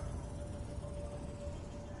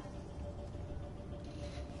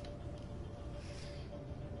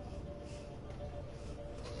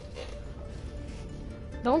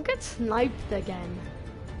 Don't get sniped again.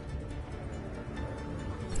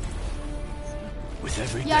 With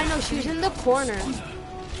every Yeah, I know, she was in the corner.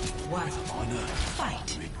 One. Honor,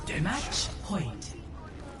 Fight. redemption. Match point.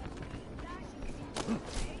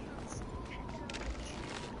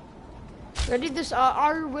 Ready? This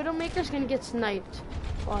our Widowmaker's gonna get sniped.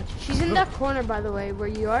 Watch. She's in that corner, by the way, where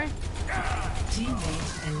you are.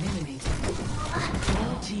 Teammate eliminated.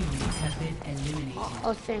 All teammates have been eliminated.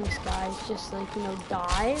 Oh, thanks, guys. Just like, you know,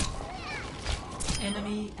 die.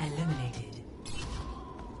 Enemy eliminated.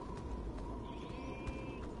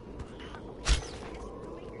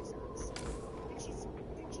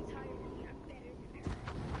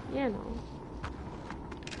 Yeah, no.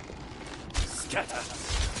 Scatter.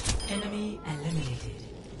 Enemy eliminated.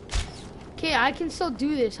 Okay, I can still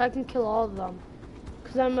do this. I can kill all of them.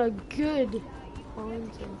 Because I'm a good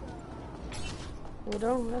hunter.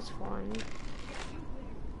 Widow, that's fine.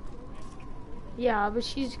 Yeah, but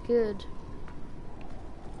she's good.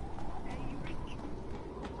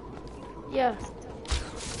 Yeah.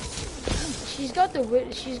 She's got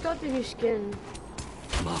the new skin.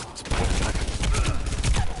 Marked by dragon.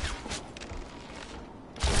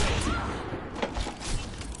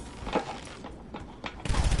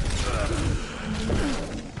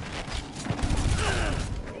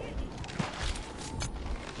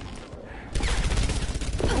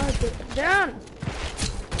 Down.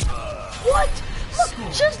 What?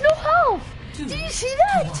 Look, she has no health. Did you see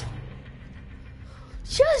that?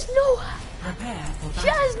 She has no. She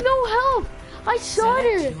has no health. I shot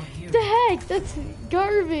her. The heck? That's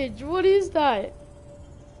garbage. What is that?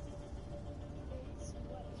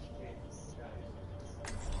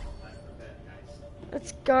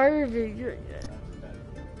 That's garbage.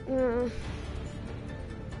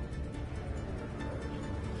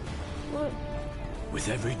 What? With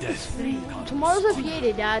every death, Tomorrow's a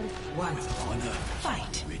PA, Dad. with honor,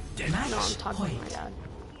 Fight. redemption. No, I'm talking to my dad.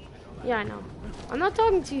 Yeah, I know. I'm not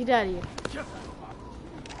talking to you, Daddy.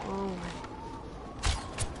 Oh my.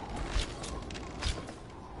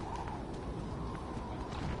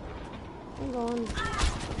 I'm going.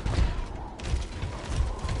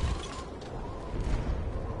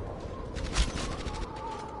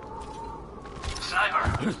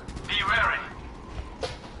 Sniper, be wary.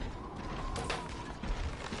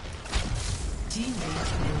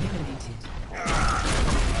 Teammate eliminated.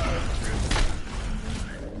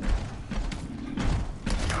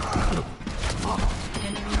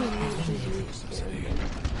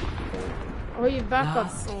 Oh, you back up.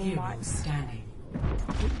 Last Oh hero my. standing.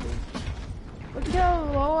 Look how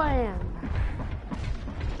low I am.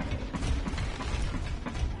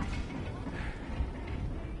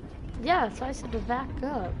 Yeah, so I said to back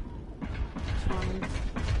up. Fine.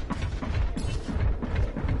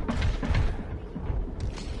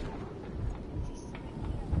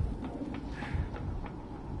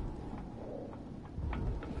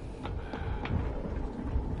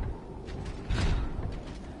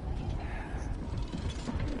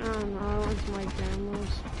 I don't know, I went to my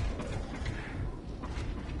grandma's.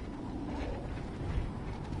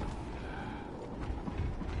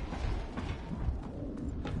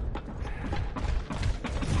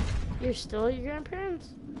 You're still at your grandparents'?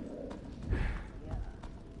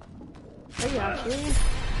 Are you actually?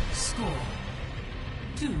 Score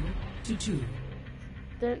 2-2.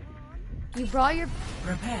 Then you brought your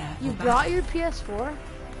Prepare. you for brought battle. your PS4?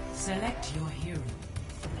 Select your hero.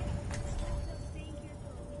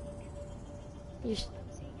 You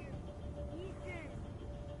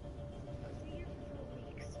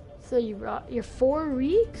so you brought your 4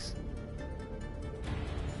 weeks?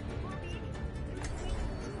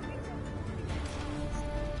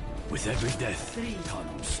 With every death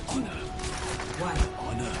comes honor.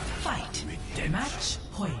 Honor. Fight. Redemption. Match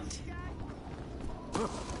point.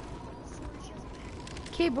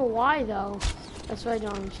 Okay, but why though? That's what I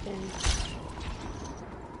don't understand.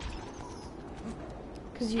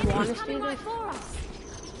 Because you want to do this?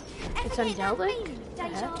 It's undelic? The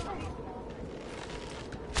heck?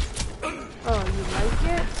 Oh, you like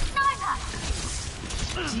it?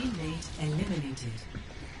 Teammate eliminated.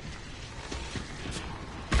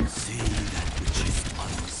 See that which is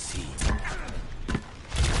unseen.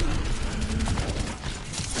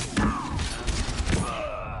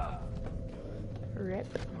 Rip.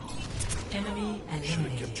 Enemy Should have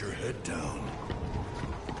eliminated. kept your head down.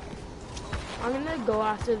 I'm gonna go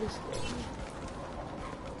after this thing.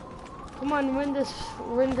 Come on, win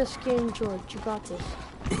this game, George. You got this.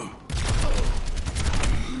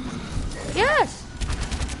 Yes!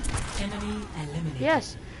 Enemy eliminated.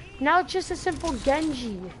 Yes. Now it's just a simple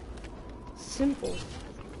Genji. Simple.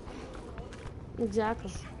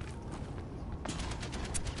 Exactly.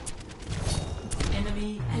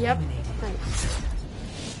 Enemy Yep. eliminated. Thanks.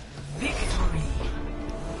 Victory.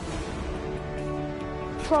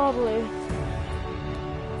 Probably.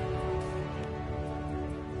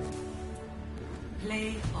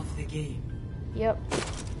 Play of the game. Yep.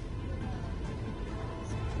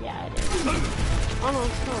 Yeah, it is. Oh no,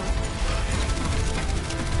 it's not.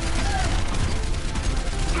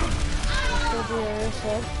 Go to the other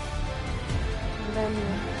side. And then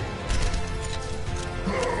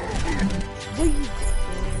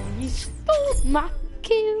You stole my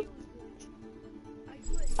kill.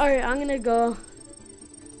 Alright, I'm gonna go.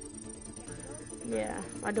 Yeah,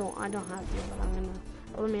 I don't have to, but I'm gonna,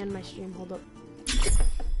 let me end my stream, hold up.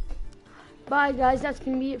 Bye guys, that's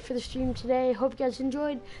gonna be it for the stream today. Hope you guys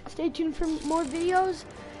enjoyed. Stay tuned for more videos,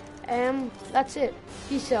 and that's it.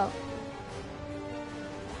 Peace out.